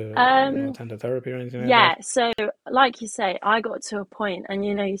professionally? Have you, attended therapy or anything like Yeah, that? so like you say, I got to a point, and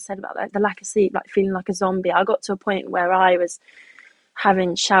you said about like the lack of sleep, like feeling like a zombie. I got to a point where I was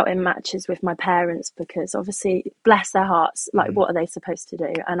having shouting matches with my parents because obviously, bless their hearts, like what are they supposed to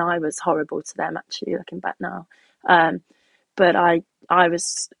do? And I was horrible to them, actually, looking back now. But I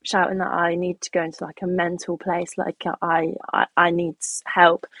was shouting that I need to go into like a mental place, like I need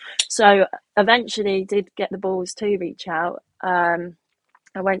help. So eventually did get the balls to reach out. I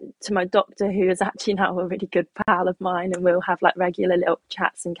went to my doctor, who is actually now a really good pal of mine, and we'll have like regular little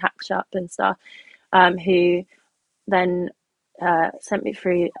chats and catch up and stuff. Who then sent me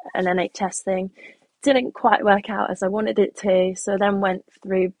through an NHS thing. Didn't quite work out as I wanted it to, so then went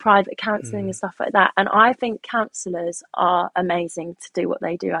through private counselling and stuff like that. And I think counsellors are amazing to do what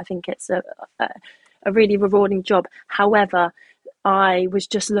they do. I think it's a really rewarding job. However, I was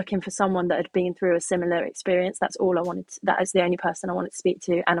just looking for someone that had been through a similar experience. That's all I wanted. That is the only person I wanted to speak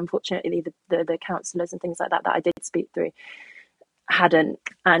to. And unfortunately, the counsellors and things like that I did speak through hadn't,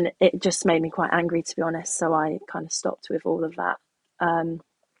 and it just made me quite angry, to be honest. So I kind of stopped with all of that.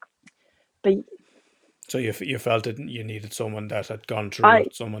 But So you felt that you needed someone that had gone through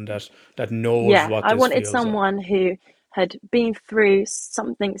it, someone that knows what I this wanted feels like. someone who had been through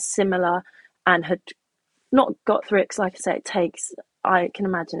something similar and had not got through it, because like I say, I can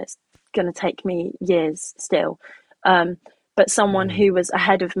imagine it's going to take me years still. But someone who was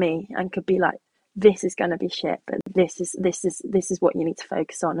ahead of me and could be like, this is going to be shit, but this is what you need to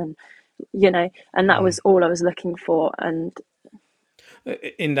focus on. And, and that was all I was looking for. And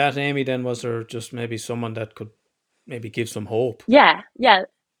In that, Amy, then, was there just maybe someone that could maybe give some hope? yeah,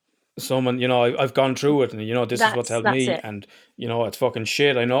 Someone, I've gone through it, and this is what's helped that's me, it. and it's fucking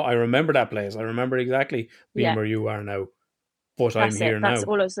shit. I know, I remember that place. I remember exactly being Yeah. where you are now, but I'm That's here it. That's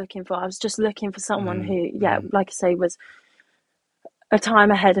now. all I was looking for. I was just looking for someone who, like I say, was a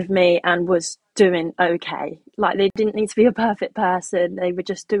time ahead of me and was doing okay. Like, they didn't need to be a perfect person. They were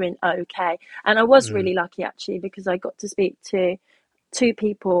just doing okay. And I was really lucky, actually, because I got to speak to two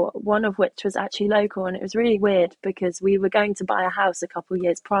people, one of which was actually local. And it was really weird because we were going to buy a house a couple of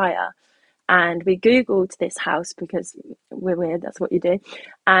years prior. And we Googled this house because we're weird, that's what you do.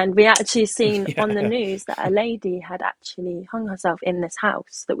 And we actually seen on the news that a lady had actually hung herself in this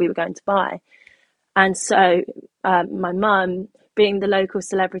house that we were going to buy. And so my mum, being the local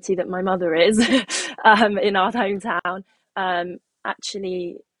celebrity that my mother is in our hometown,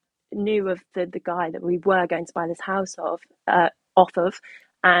 actually knew of the guy that we were going to buy this house off of.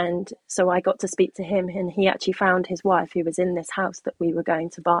 And so I got to speak to him, and he actually found his wife who was in this house that we were going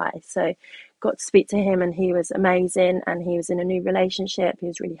to buy. So got to speak to him, and he was amazing, and he was in a new relationship. He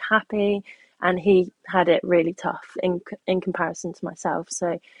was really happy, and he had it really tough in comparison to myself.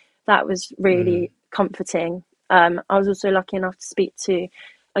 So that was really comforting. I was also lucky enough to speak to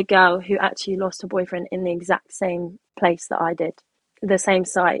a girl who actually lost her boyfriend in the exact same place that I did, the same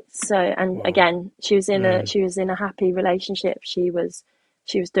site. So, and again, she was in a happy relationship. She was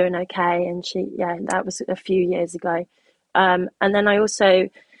doing okay, and that was a few years ago. And then I also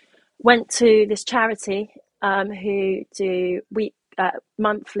went to this charity who do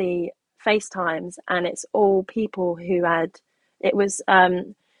monthly FaceTimes, and it's all people who it was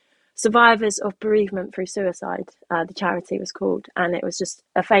survivors of bereavement through suicide, the charity was called, and it was just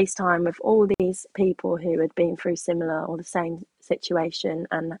a FaceTime with all these people who had been through similar or the same situation,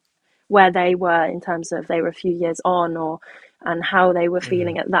 and where they were in terms of they were a few years on, and how they were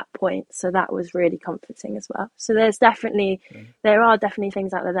feeling at that point. So that was really comforting as well. So there are definitely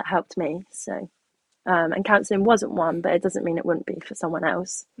things out there that helped me. So and counselling wasn't one, but it doesn't mean it wouldn't be for someone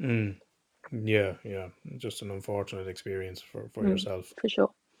else. Yeah, just an unfortunate experience for yourself. For sure.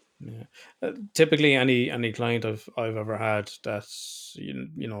 Yeah. Typically, any client I've ever had that's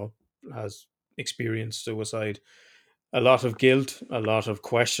has experienced suicide, a lot of guilt, a lot of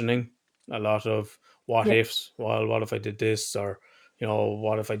questioning, a lot of what ifs. Well, what if I did this, or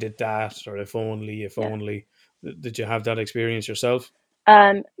what if I did that, or if only. Did you have that experience yourself?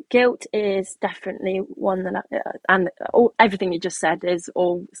 Guilt is definitely one that and everything you just said is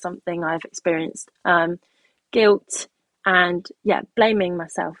all something I've experienced. Guilt and blaming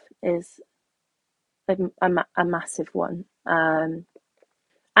myself is a massive one. And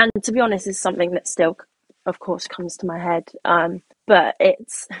to be honest, is something that still, of course, comes to my head. But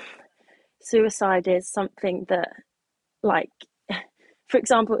suicide is something that, like, for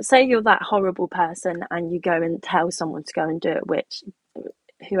example, say you're that horrible person and you go and tell someone to go and do it, which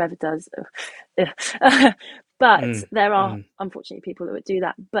whoever does, But there are unfortunately people that would do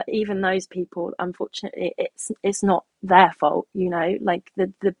that. But even those people, unfortunately, it's not their fault. You know, like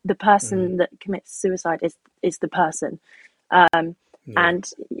the person that commits suicide is the person. Yeah. And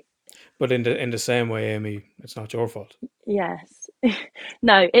But in the same way, Amy, it's not your fault. yes,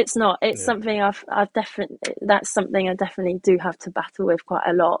 no, it's not. It's Yeah. something I've definitely, that's something I definitely do have to battle with quite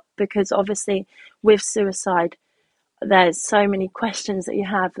a lot, because obviously with suicide, there's so many questions that you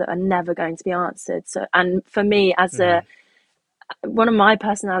have that are never going to be answered. So, and for me, as one of my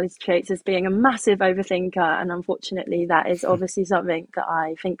personality traits is being a massive overthinker, and unfortunately, that is obviously something that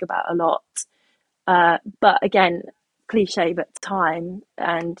I think about a lot. But again, cliche, but time,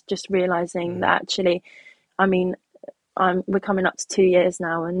 and just realizing that actually, I mean, we're coming up to 2 years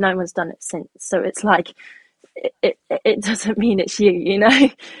now, and no one's done it since. So it's like, it doesn't mean it's you, you know.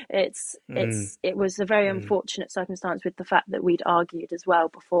 It was a very unfortunate circumstance with the fact that we'd argued as well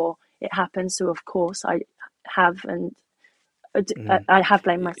before it happened. So of course I have, and I have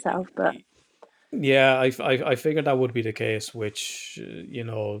blamed myself, but Yeah, I figured that would be the case, which you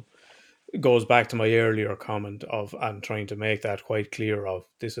know, goes back to my earlier comment of and trying to make that quite clear of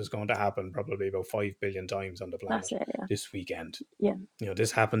this is going to happen probably about 5 billion times on the planet that's it. Yeah, this weekend. yeah, You know,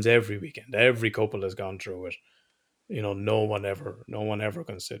 this happens every weekend. Every couple has gone through it. You know, no one ever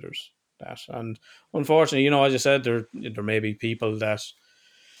considers that. And unfortunately, you know, as I said, there may be people that,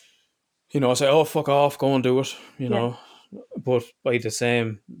 you know, say, "Oh, fuck off, go and do it," you yeah, know. But by the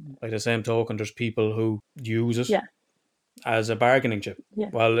same token, there's people who use it yeah, as a bargaining chip. yeah,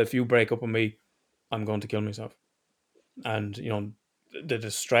 Well, if you break up with me, I'm going to kill myself. And you know, the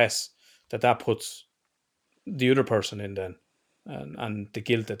distress that puts the other person in then, and the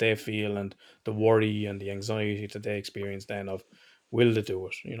guilt that they feel, and the worry and the anxiety that they experience then of, will they do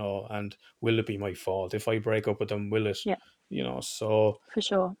it, you know, and will it be my fault if I break up with them, will it, yeah, you know. So for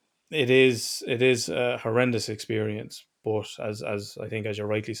sure. it is a horrendous experience, but as I think, as you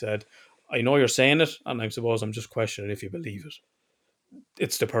rightly said, I know you're saying it, and I suppose I'm just questioning if you believe it.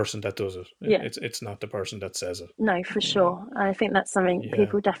 It's the person that does it. Yeah, It's not the person that says it. no, for You know. sure. I think that's something Yeah.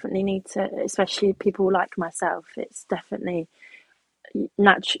 people definitely need to, especially people like myself. It's definitely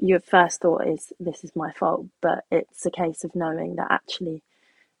your first thought is, this is my fault, but it's a case of knowing that actually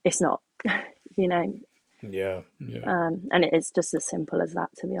it's not, you know. Yeah. Yeah. And it is just as simple as that,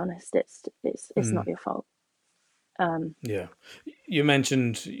 to be honest. It's not your fault. Yeah, you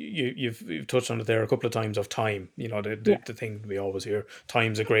mentioned you've touched on it there a couple of times of time. You know, Yeah, the thing we always hear,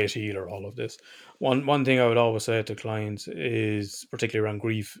 time's a great healer. All of this. One thing I would always say to clients is, particularly around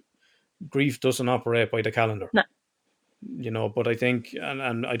grief, grief doesn't operate by the calendar. no, You know, but I think,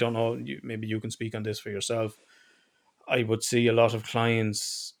 and I don't know, maybe you can speak on this for yourself. I would see a lot of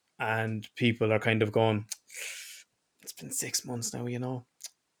clients and people are kind of going, it's been 6 months now. You know,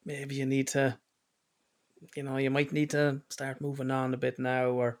 maybe you need to, you know, you might need to start moving on a bit now,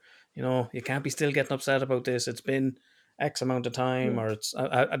 or, you know, you can't be still getting upset about this. It's been X amount of time, yeah. or it's.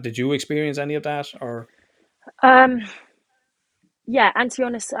 Did you experience any of that, or? Um, yeah, and to be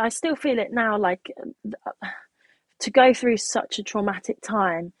honest, I still feel it now. Like, to go through such a traumatic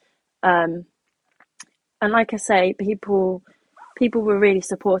time, um, and like I say, people were really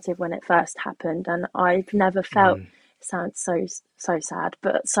supportive when it first happened, and I've never felt, it sounds so sad,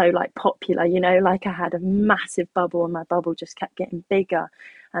 but so like popular, you know, like I had a massive bubble, and my bubble just kept getting bigger.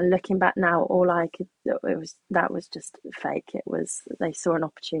 And looking back now, all I could, that was just fake. It was, they saw an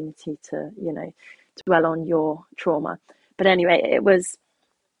opportunity to, you know, dwell on your trauma. But anyway, it was,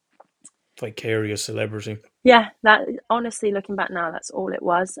 Vicarious celebrity. yeah, that, honestly, looking back now, that's all it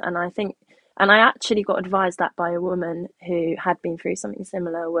was. And I think, and I actually got advised that by a woman who had been through something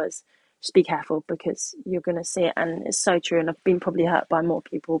similar, was just be careful, because you're going to see it. And it's so true. And I've been probably hurt by more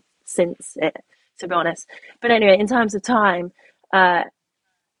people since it, to be honest. But anyway, in terms of time,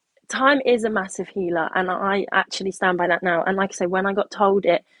 time is a massive healer. And I actually stand by that now. And like I say, when I got told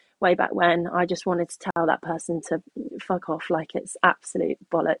it way back when, I just wanted to tell that person to fuck off. Like, it's absolute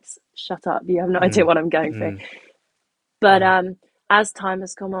bollocks. Shut up. You have no idea what I'm going through. But as time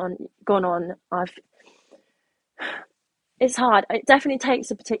has gone on, it's hard. It definitely takes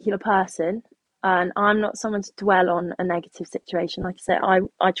a particular person, and I'm not someone to dwell on a negative situation. Like I said,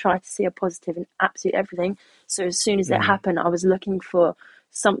 I try to see a positive in absolutely everything. So as soon as it happened, I was looking for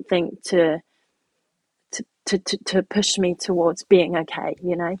something to push me towards being okay,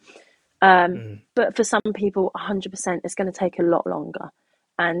 you know. But for some people, 100%, it's going to take a lot longer,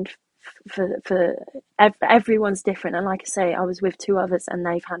 and for everyone's different. And like I say, I was with two others, and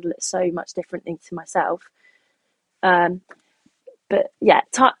they've handled it so much differently to myself. But yeah,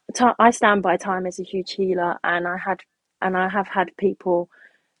 I stand by time as a huge healer, and I have had people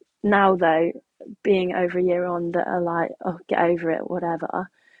now though, being over a year on, that are like, oh, get over it,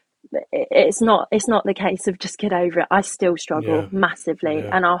 whatever. It's not the case of just get over it. I still struggle Yeah. massively, Yeah.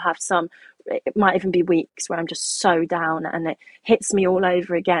 and I'll have some. It might even be weeks where I'm just so down, and it hits me all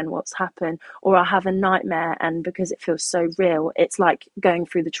over again what's happened, or I'll have a nightmare, and because it feels so real, it's like going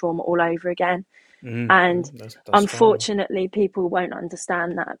through the trauma all over again. And That's strong. unfortunately, people won't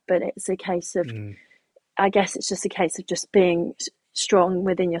understand that. But it's a case of, I guess, it's just a case of just being strong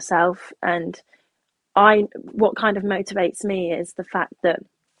within yourself. And what kind of motivates me is the fact that,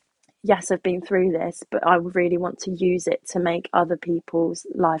 yes, I've been through this, but I really want to use it to make other people's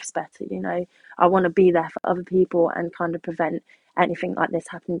lives better. I want to be there for other people and kind of prevent anything like this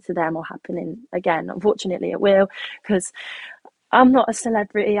happening to them or happening again. Unfortunately, it will, because I'm not a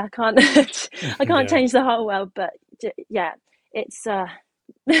celebrity. I can't I can't Yeah. change the whole world, but yeah, it's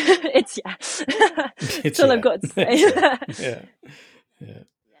it's It's that's all I've got to say.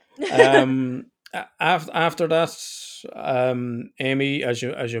 Yeah. After that, Amy, as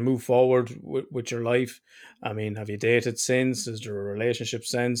you move forward with your life, I mean, have you dated since? Is there a relationship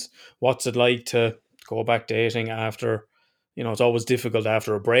since? What's it like to go back dating after? It's always difficult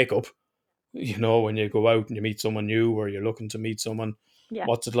after a breakup. When you go out and you meet someone new, or you're looking to meet someone. Yeah.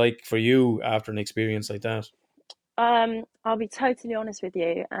 What's it like for you after an experience like that? I'll be totally honest with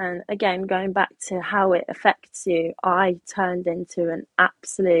you, and again, going back to how it affects you, I turned into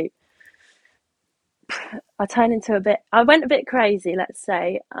I went a bit crazy, let's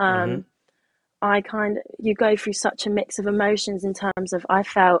say. You go through such a mix of emotions in terms of, I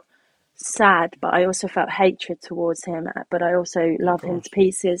felt sad, but I also felt hatred towards him, but I also love him to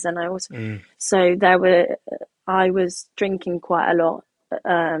pieces. And so I was drinking quite a lot,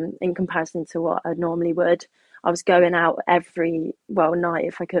 in comparison to what I normally would. I was going out every night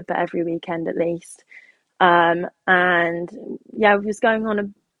if I could, but every weekend at least. And yeah, I was going on a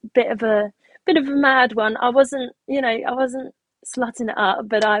bit of a mad one. I wasn't slutting it up,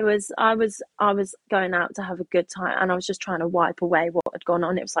 but I was going out to have a good time, and I was just trying to wipe away what had gone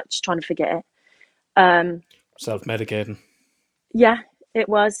on. It was like just trying to forget it. Self-medicating. Yeah, it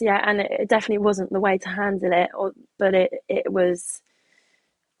was. Yeah, and it definitely wasn't the way to handle it. But it was.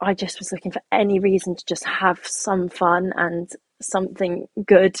 I just was looking for any reason to just have some fun and something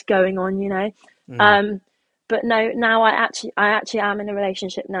good going on. But no, now I actually am in a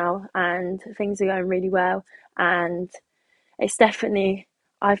relationship now, and things are going really well. And it's definitely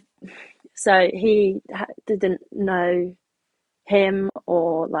so he didn't know him,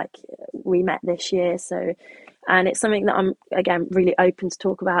 or like, we met this year, and it's something that I'm again really open to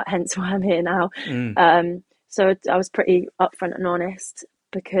talk about, hence why I'm here now. So I was pretty upfront and honest,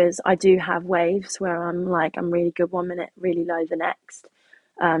 because I do have waves where I'm really good one minute, really low the next.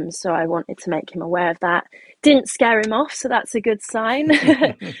 So I wanted to make him aware of that. Didn't scare him off, so that's a good sign.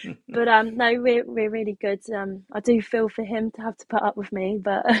 But no, we're really good. I do feel for him to have to put up with me,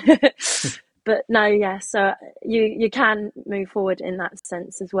 but but no, yeah. So you can move forward in that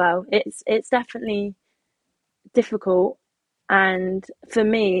sense as well. It's definitely difficult, and for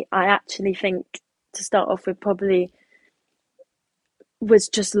me, I actually think, to start off with, probably was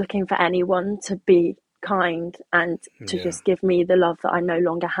just looking for anyone to be kind and to just give me the love that I no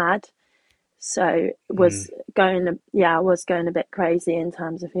longer had. So I was going a bit crazy in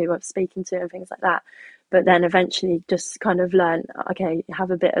terms of who I was speaking to and things like that. But then eventually just kind of learn, okay, have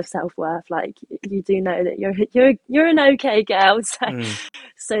a bit of self-worth. Like, you do know that you're an okay girl.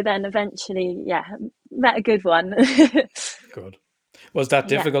 So then eventually, met a good one. Good. Was that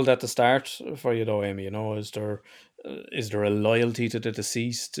difficult at the start for you though, Amy? Is there a loyalty to the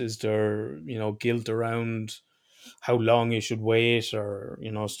deceased? Is there, guilt around how long you should wait, or,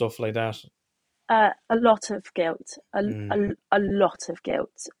 stuff like that? A lot of guilt, a lot of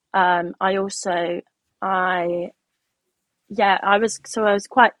guilt. I was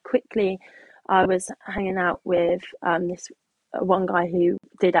quite quickly, I was hanging out with this one guy who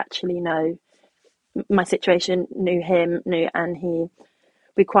did actually know my situation, and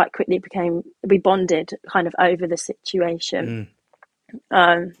we quite quickly we bonded kind of over the situation.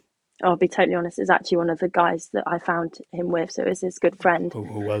 I'll be totally honest, it's actually one of the guys that I found him with, so it was his good friend.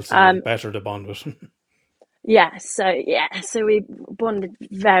 Who else is better to bond with? So we bonded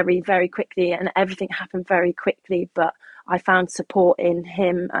very, very quickly, and everything happened very quickly, but I found support in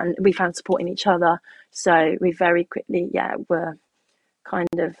him, and we found support in each other. So we very quickly, were kind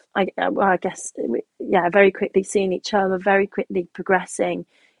of, very quickly seeing each other, very quickly progressing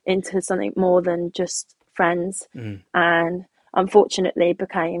into something more than just friends. And unfortunately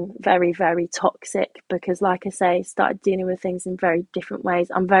became very, very toxic, because, like I say, started dealing with things in very different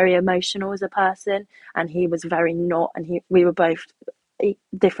ways. I'm very emotional as a person, and he was very not, and we were both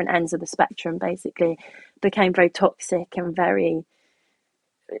different ends of the spectrum, basically. Became very toxic and very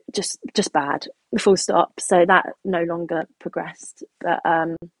just bad, full stop. So that no longer progressed. But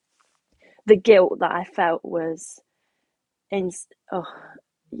the guilt that I felt was it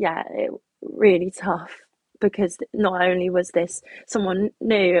really tough, because not only was this someone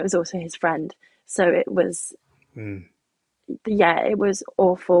new, it was also his friend. So it was it was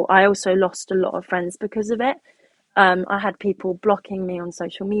awful. I also lost a lot of friends because of it. I had people blocking me on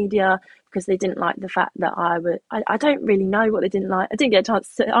social media because they didn't like the fact that I don't really know what they didn't like. I didn't get a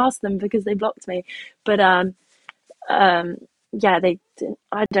chance to ask them because they blocked me. But they didn't,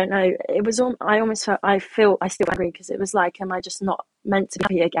 I don't know. It was I almost felt, I still angry, because it was like, am I just not meant to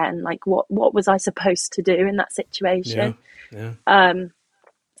be happy again? Like, what was I supposed to do in that situation? Yeah.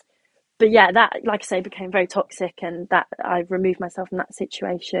 But yeah, that, like I say, became very toxic, and that I removed myself from that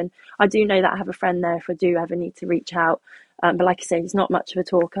situation. I do know that I have a friend there if I do ever need to reach out. But like I say, he's not much of a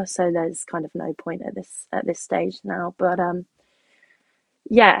talker, so there's kind of no point at this stage now. But to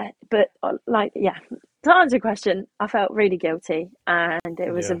answer your question, I felt really guilty, and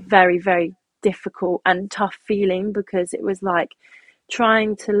it was a very, very difficult and tough feeling, because it was like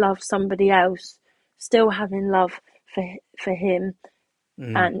trying to love somebody else, still having love for him,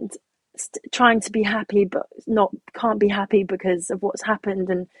 and trying to be happy, but can't be happy because of what's happened.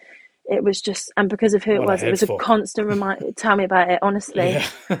 And it was just, and because of who it was a constant reminder. Tell me about it, honestly. Yeah,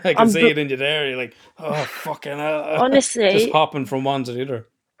 I can see it in you there. You're like, oh, fucking hell. Honestly, just hopping from one to the other.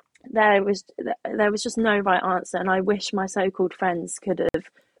 There was just no right answer, and I wish my so-called friends could have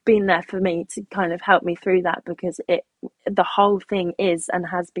been there for me to kind of help me through that, because the whole thing is and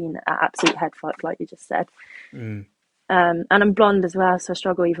has been an absolute head fuck, like you just said. And I'm blonde as well, so I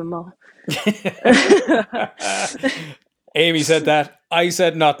struggle even more. Amy said that. I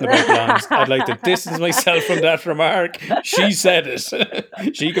said nothing about blondes. I'd like to distance myself from that remark. She said it.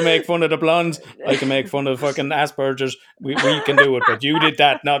 She can make fun of the blondes. I can make fun of fucking Asperger's. We can do it, but you did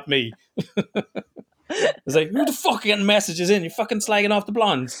that, not me. It's like, who the fuck getting messages in? You're fucking slagging off the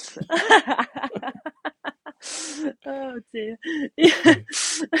blondes. Oh dear.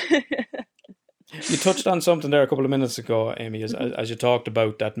 You touched on something there a couple of minutes ago, Amy, as you talked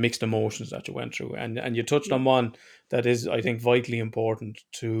about that mixed emotions that you went through. And you touched on one that is, I think, vitally important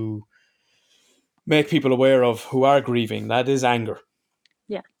to make people aware of who are grieving. That is anger.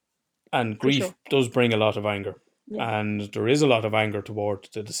 Yeah. And grief does bring a lot of anger. Yeah. And there is a lot of anger towards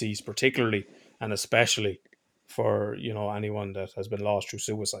the deceased, particularly and especially for, anyone that has been lost through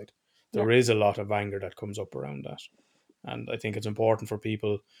suicide. There is a lot of anger that comes up around that. And I think it's important for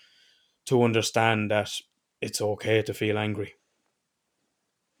people to understand that it's okay to feel angry.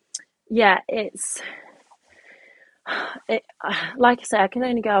 Yeah, like I say, I can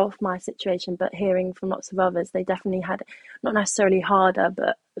only go off my situation, but hearing from lots of others, they definitely had, not necessarily harder,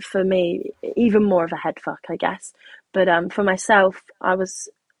 but for me, even more of a head fuck, I guess. But for myself, I was,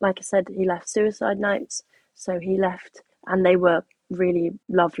 like I said, he left suicide notes, so he left, and they were really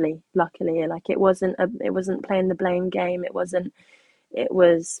lovely, luckily. Like, it wasn't playing the blame game. It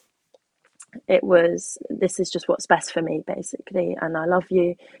was, this is just what's best for me, basically, and I love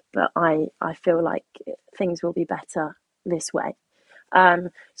you, but I feel like things will be better this way. So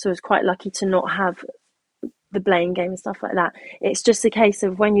I was quite lucky to not have the blame game and stuff like that. It's just a case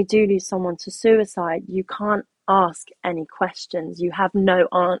of when you do lose someone to suicide, you can't ask any questions. You have no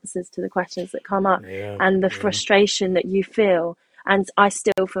answers to the questions that come up, and the frustration that you feel. And I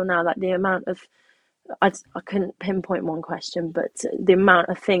still feel now that the amount of, I couldn't pinpoint one question, but the amount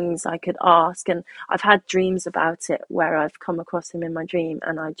of things I could ask, and I've had dreams about it where I've come across him in my dream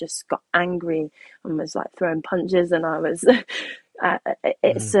and I just got angry and was like throwing punches, and I was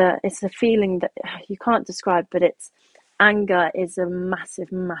it's a feeling that you can't describe, but anger is a massive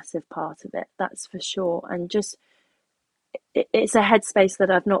part of it, that's for sure. And just it's a headspace that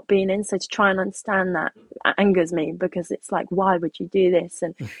I've not been in, so to try and understand that angers me, because it's like, why would you do this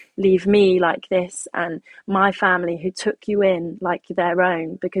and leave me like this, and my family who took you in like their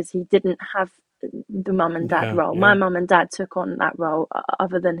own, because he didn't have the mum and dad role. My mum and dad took on that role,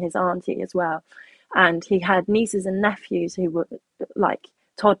 other than his auntie as well, and he had nieces and nephews who were like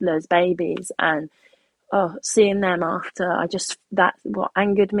toddlers, babies, and seeing them after, that's what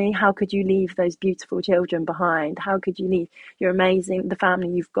angered me. How could you leave those beautiful children behind? How could you leave your amazing, the family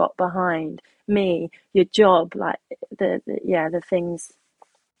you've got behind, me, your job, like the things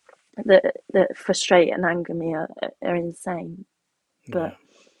that frustrate and anger me are insane. But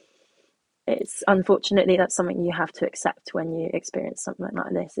it's, unfortunately, that's something you have to accept when you experience something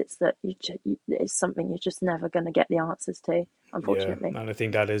like this. It's that it's something you're just never going to get the answers to, unfortunately. Yeah, and I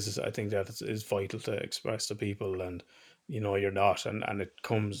think that is vital to express to people, and you're not, and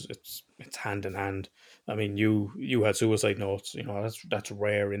it's hand in hand. I mean, you had suicide notes, that's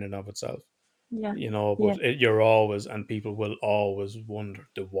rare in and of itself, Yeah. but Yeah. you're always, and people will always wonder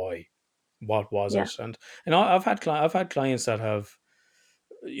the why. What was Yeah. it? And I've had clients that have,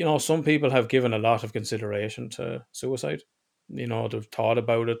 some people have given a lot of consideration to suicide. They've thought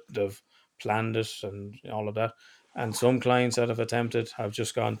about it, they've planned it, and all of that. And some clients that have attempted have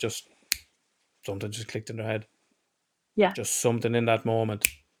just gone, just something just clicked in their head, Yeah. just something in that moment.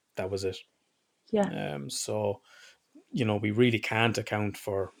 That was it. Yeah. So we really can't account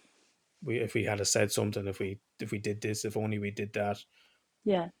for if we had a said something, if we did this, if only we did that,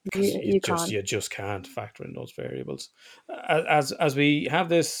 Yeah. because You can't. you just can't factor in those variables. As we have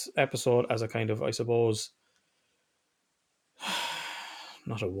this episode as a kind of, I suppose,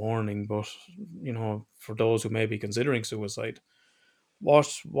 not a warning, but for those who may be considering suicide,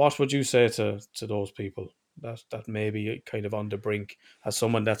 what would you say to those people that may be kind of on the brink, as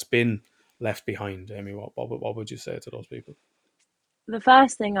someone that's been left behind? Amy, what would you say to those people? The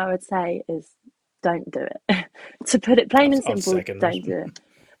first thing I would say is don't do it. To put it plain and I'll simple, second don't that. do it.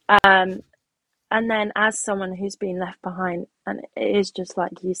 And then as someone who's been left behind, and it is just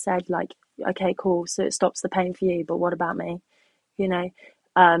like you said, like, okay, cool, so it stops the pain for you, but what about me? And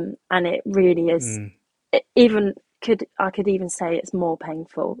it really is, even I could even say it's more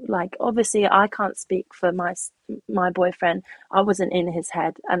painful. Like, obviously I can't speak for my boyfriend. I wasn't in his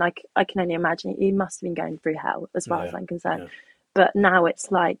head, and I can only imagine he must have been going through hell, as far as I'm concerned. But now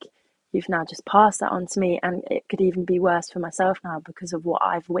it's like you've now just passed that on to me, and it could even be worse for myself now because of what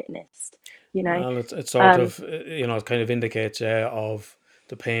I've witnessed. Well, it sort of, it kind of indicates, of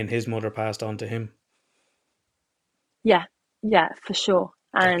the pain his mother passed on to him. Yeah, for sure.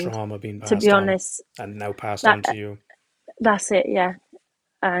 That And trauma being to passed be on, honest, and now passed on to you. that's it. Yeah,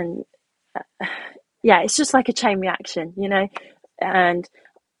 and yeah, it's just like a chain reaction, and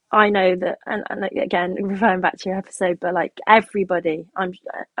I know that, and again, referring back to your episode, but like everybody, I'm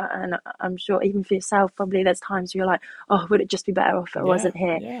sure even for yourself, probably there's times where you're like, oh, would it just be better if I wasn't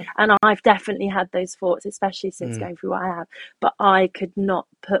here? Yeah. And I've definitely had those thoughts, especially since going through what I have. But I could not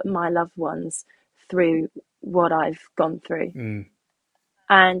put my loved ones through what I've gone through.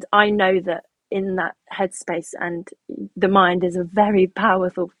 And I know that in that headspace, and the mind is a very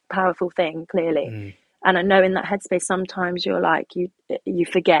powerful thing, clearly. And I know in that headspace, sometimes you're like, you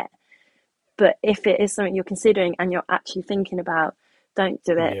forget. But if it is something you're considering and you're actually thinking about, don't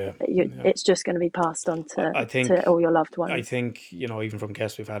do it. It's just going to be passed on to all your loved ones. I think, even from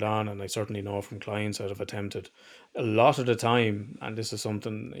guests we've had on, and I certainly know from clients that have attempted, a lot of the time, and this is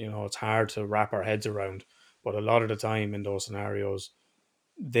something, it's hard to wrap our heads around, but a lot of the time in those scenarios,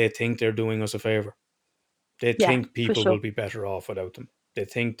 they think they're doing us a favor. They think people will be better off without them. They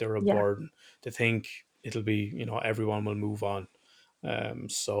think they're a burden. They think it'll be, everyone will move on.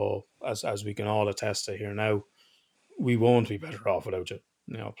 So as we can all attest to here now, we won't be better off without you.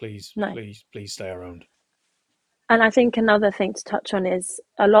 Please stay around. And I think another thing to touch on is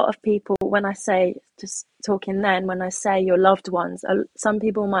a lot of people, when I say, just talking then, when I say your loved ones, some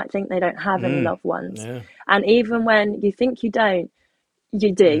people might think they don't have any loved ones. Yeah. And even when you think you don't,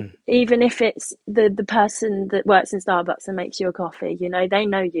 you do. Even if it's the person that works in Starbucks and makes you a coffee, they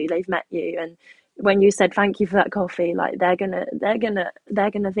know you, they've met you, and when you said thank you for that coffee, like they're gonna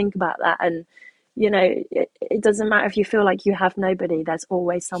think about that. And it doesn't matter if you feel like you have nobody, there's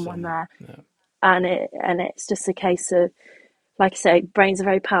always someone there. And it's just a case of, like I say, brain's a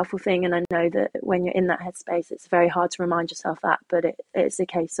very powerful thing, and I know that when you're in that headspace, it's very hard to remind yourself that, but it's a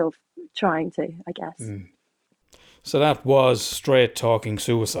case of trying to, I guess. So that was Straight Talking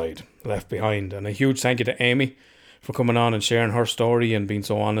Suicide, Left Behind, and a huge thank you to Amy for coming on and sharing her story and being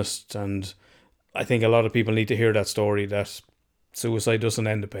so honest. And I think a lot of people need to hear that story, that suicide doesn't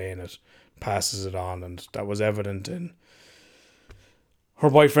end the pain, it passes it on. And that was evident in her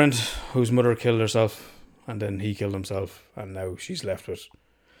boyfriend, whose mother killed herself, and then he killed himself, and now she's left with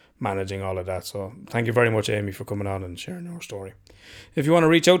managing all of that. So thank you very much, Amy, for coming on and sharing your story. If you want to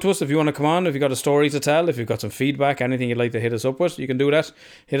reach out to us, if you want to come on, if you've got a story to tell, if you've got some feedback, anything you'd like to hit us up with, you can do that.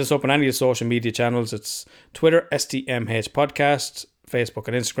 Hit us up on any of the social media channels. It's Twitter, STMH Podcast, Facebook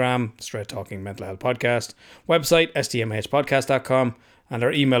and Instagram, Straight Talking Mental Health Podcast, website, stmhpodcast.com, and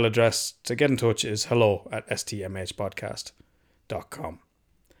our email address to get in touch is hello@stmhpodcast.com.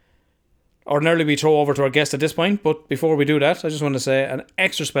 Ordinarily we throw over to our guest at this point, but before we do that, I just want to say an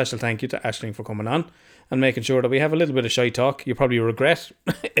extra special thank you to Aisling for coming on and making sure that we have a little bit of shy talk. You probably regret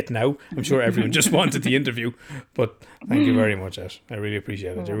it now. I'm sure everyone just wanted the interview, but thank you very much, Ash. I really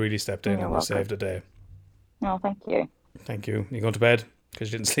appreciate it. You really stepped in and saved the day. No, thank you. Thank you. You going to bed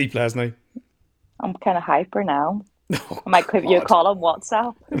because you didn't sleep last night? I'm kind of hyper now. I might give you a call on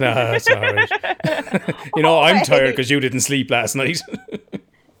WhatsApp. No, that's all right. You know, I'm tired because you didn't sleep last night.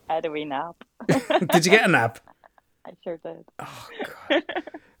 I had a wee nap. Did you get a nap? I sure did. Oh, God.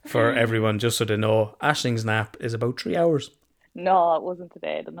 For everyone, just so they know, Ashling's nap is about 3 hours. No, it wasn't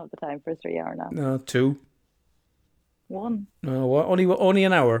today. I don't have the time for a 3-hour nap. No, 2. 1. No, what? Only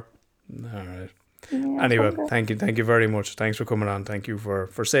an hour. All right. Yeah, Anyway, someday. thank you very much. Thanks for coming on. Thank you for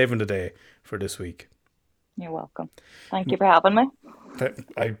saving the day for this week. You're welcome. Thank you for having me.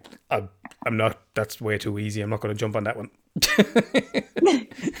 I'm not. That's way too easy. I'm not going to jump on that one.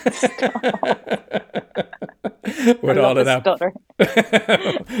 With all of that, Stutter.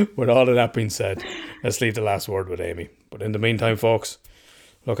 with all of that being said, let's leave the last word with Amy. But in the meantime, folks,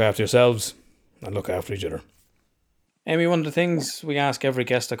 look after yourselves and look after each other. Amy, one of the things we ask every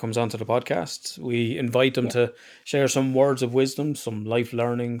guest that comes onto the podcast, we invite them to share some words of wisdom, some life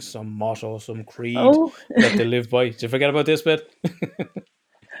learning, some motto, some creed that they live by. Did you forget about this bit?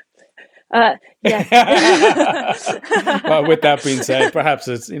 Yeah. Well, with that being said, perhaps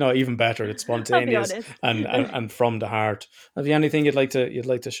it's even better. It's spontaneous and from the heart. Have you anything you'd like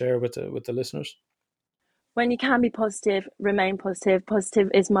to share with the listeners? When you can be positive, remain positive.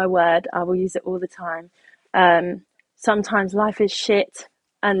 Positive is my word. I will use it all the time. Sometimes life is shit,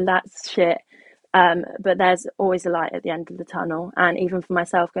 and that's shit. But there's always a light at the end of the tunnel. And even for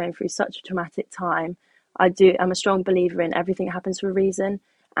myself, going through such a traumatic time, I'm a strong believer in everything happens for a reason.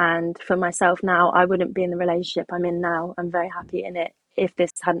 And for myself now, I wouldn't be in the relationship I'm in now. I'm very happy in it if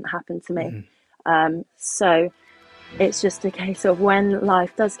this hadn't happened to me. So it's just a case of when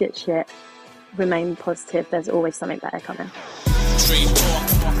life does get shit, remain positive. There's always something better coming. Street talk.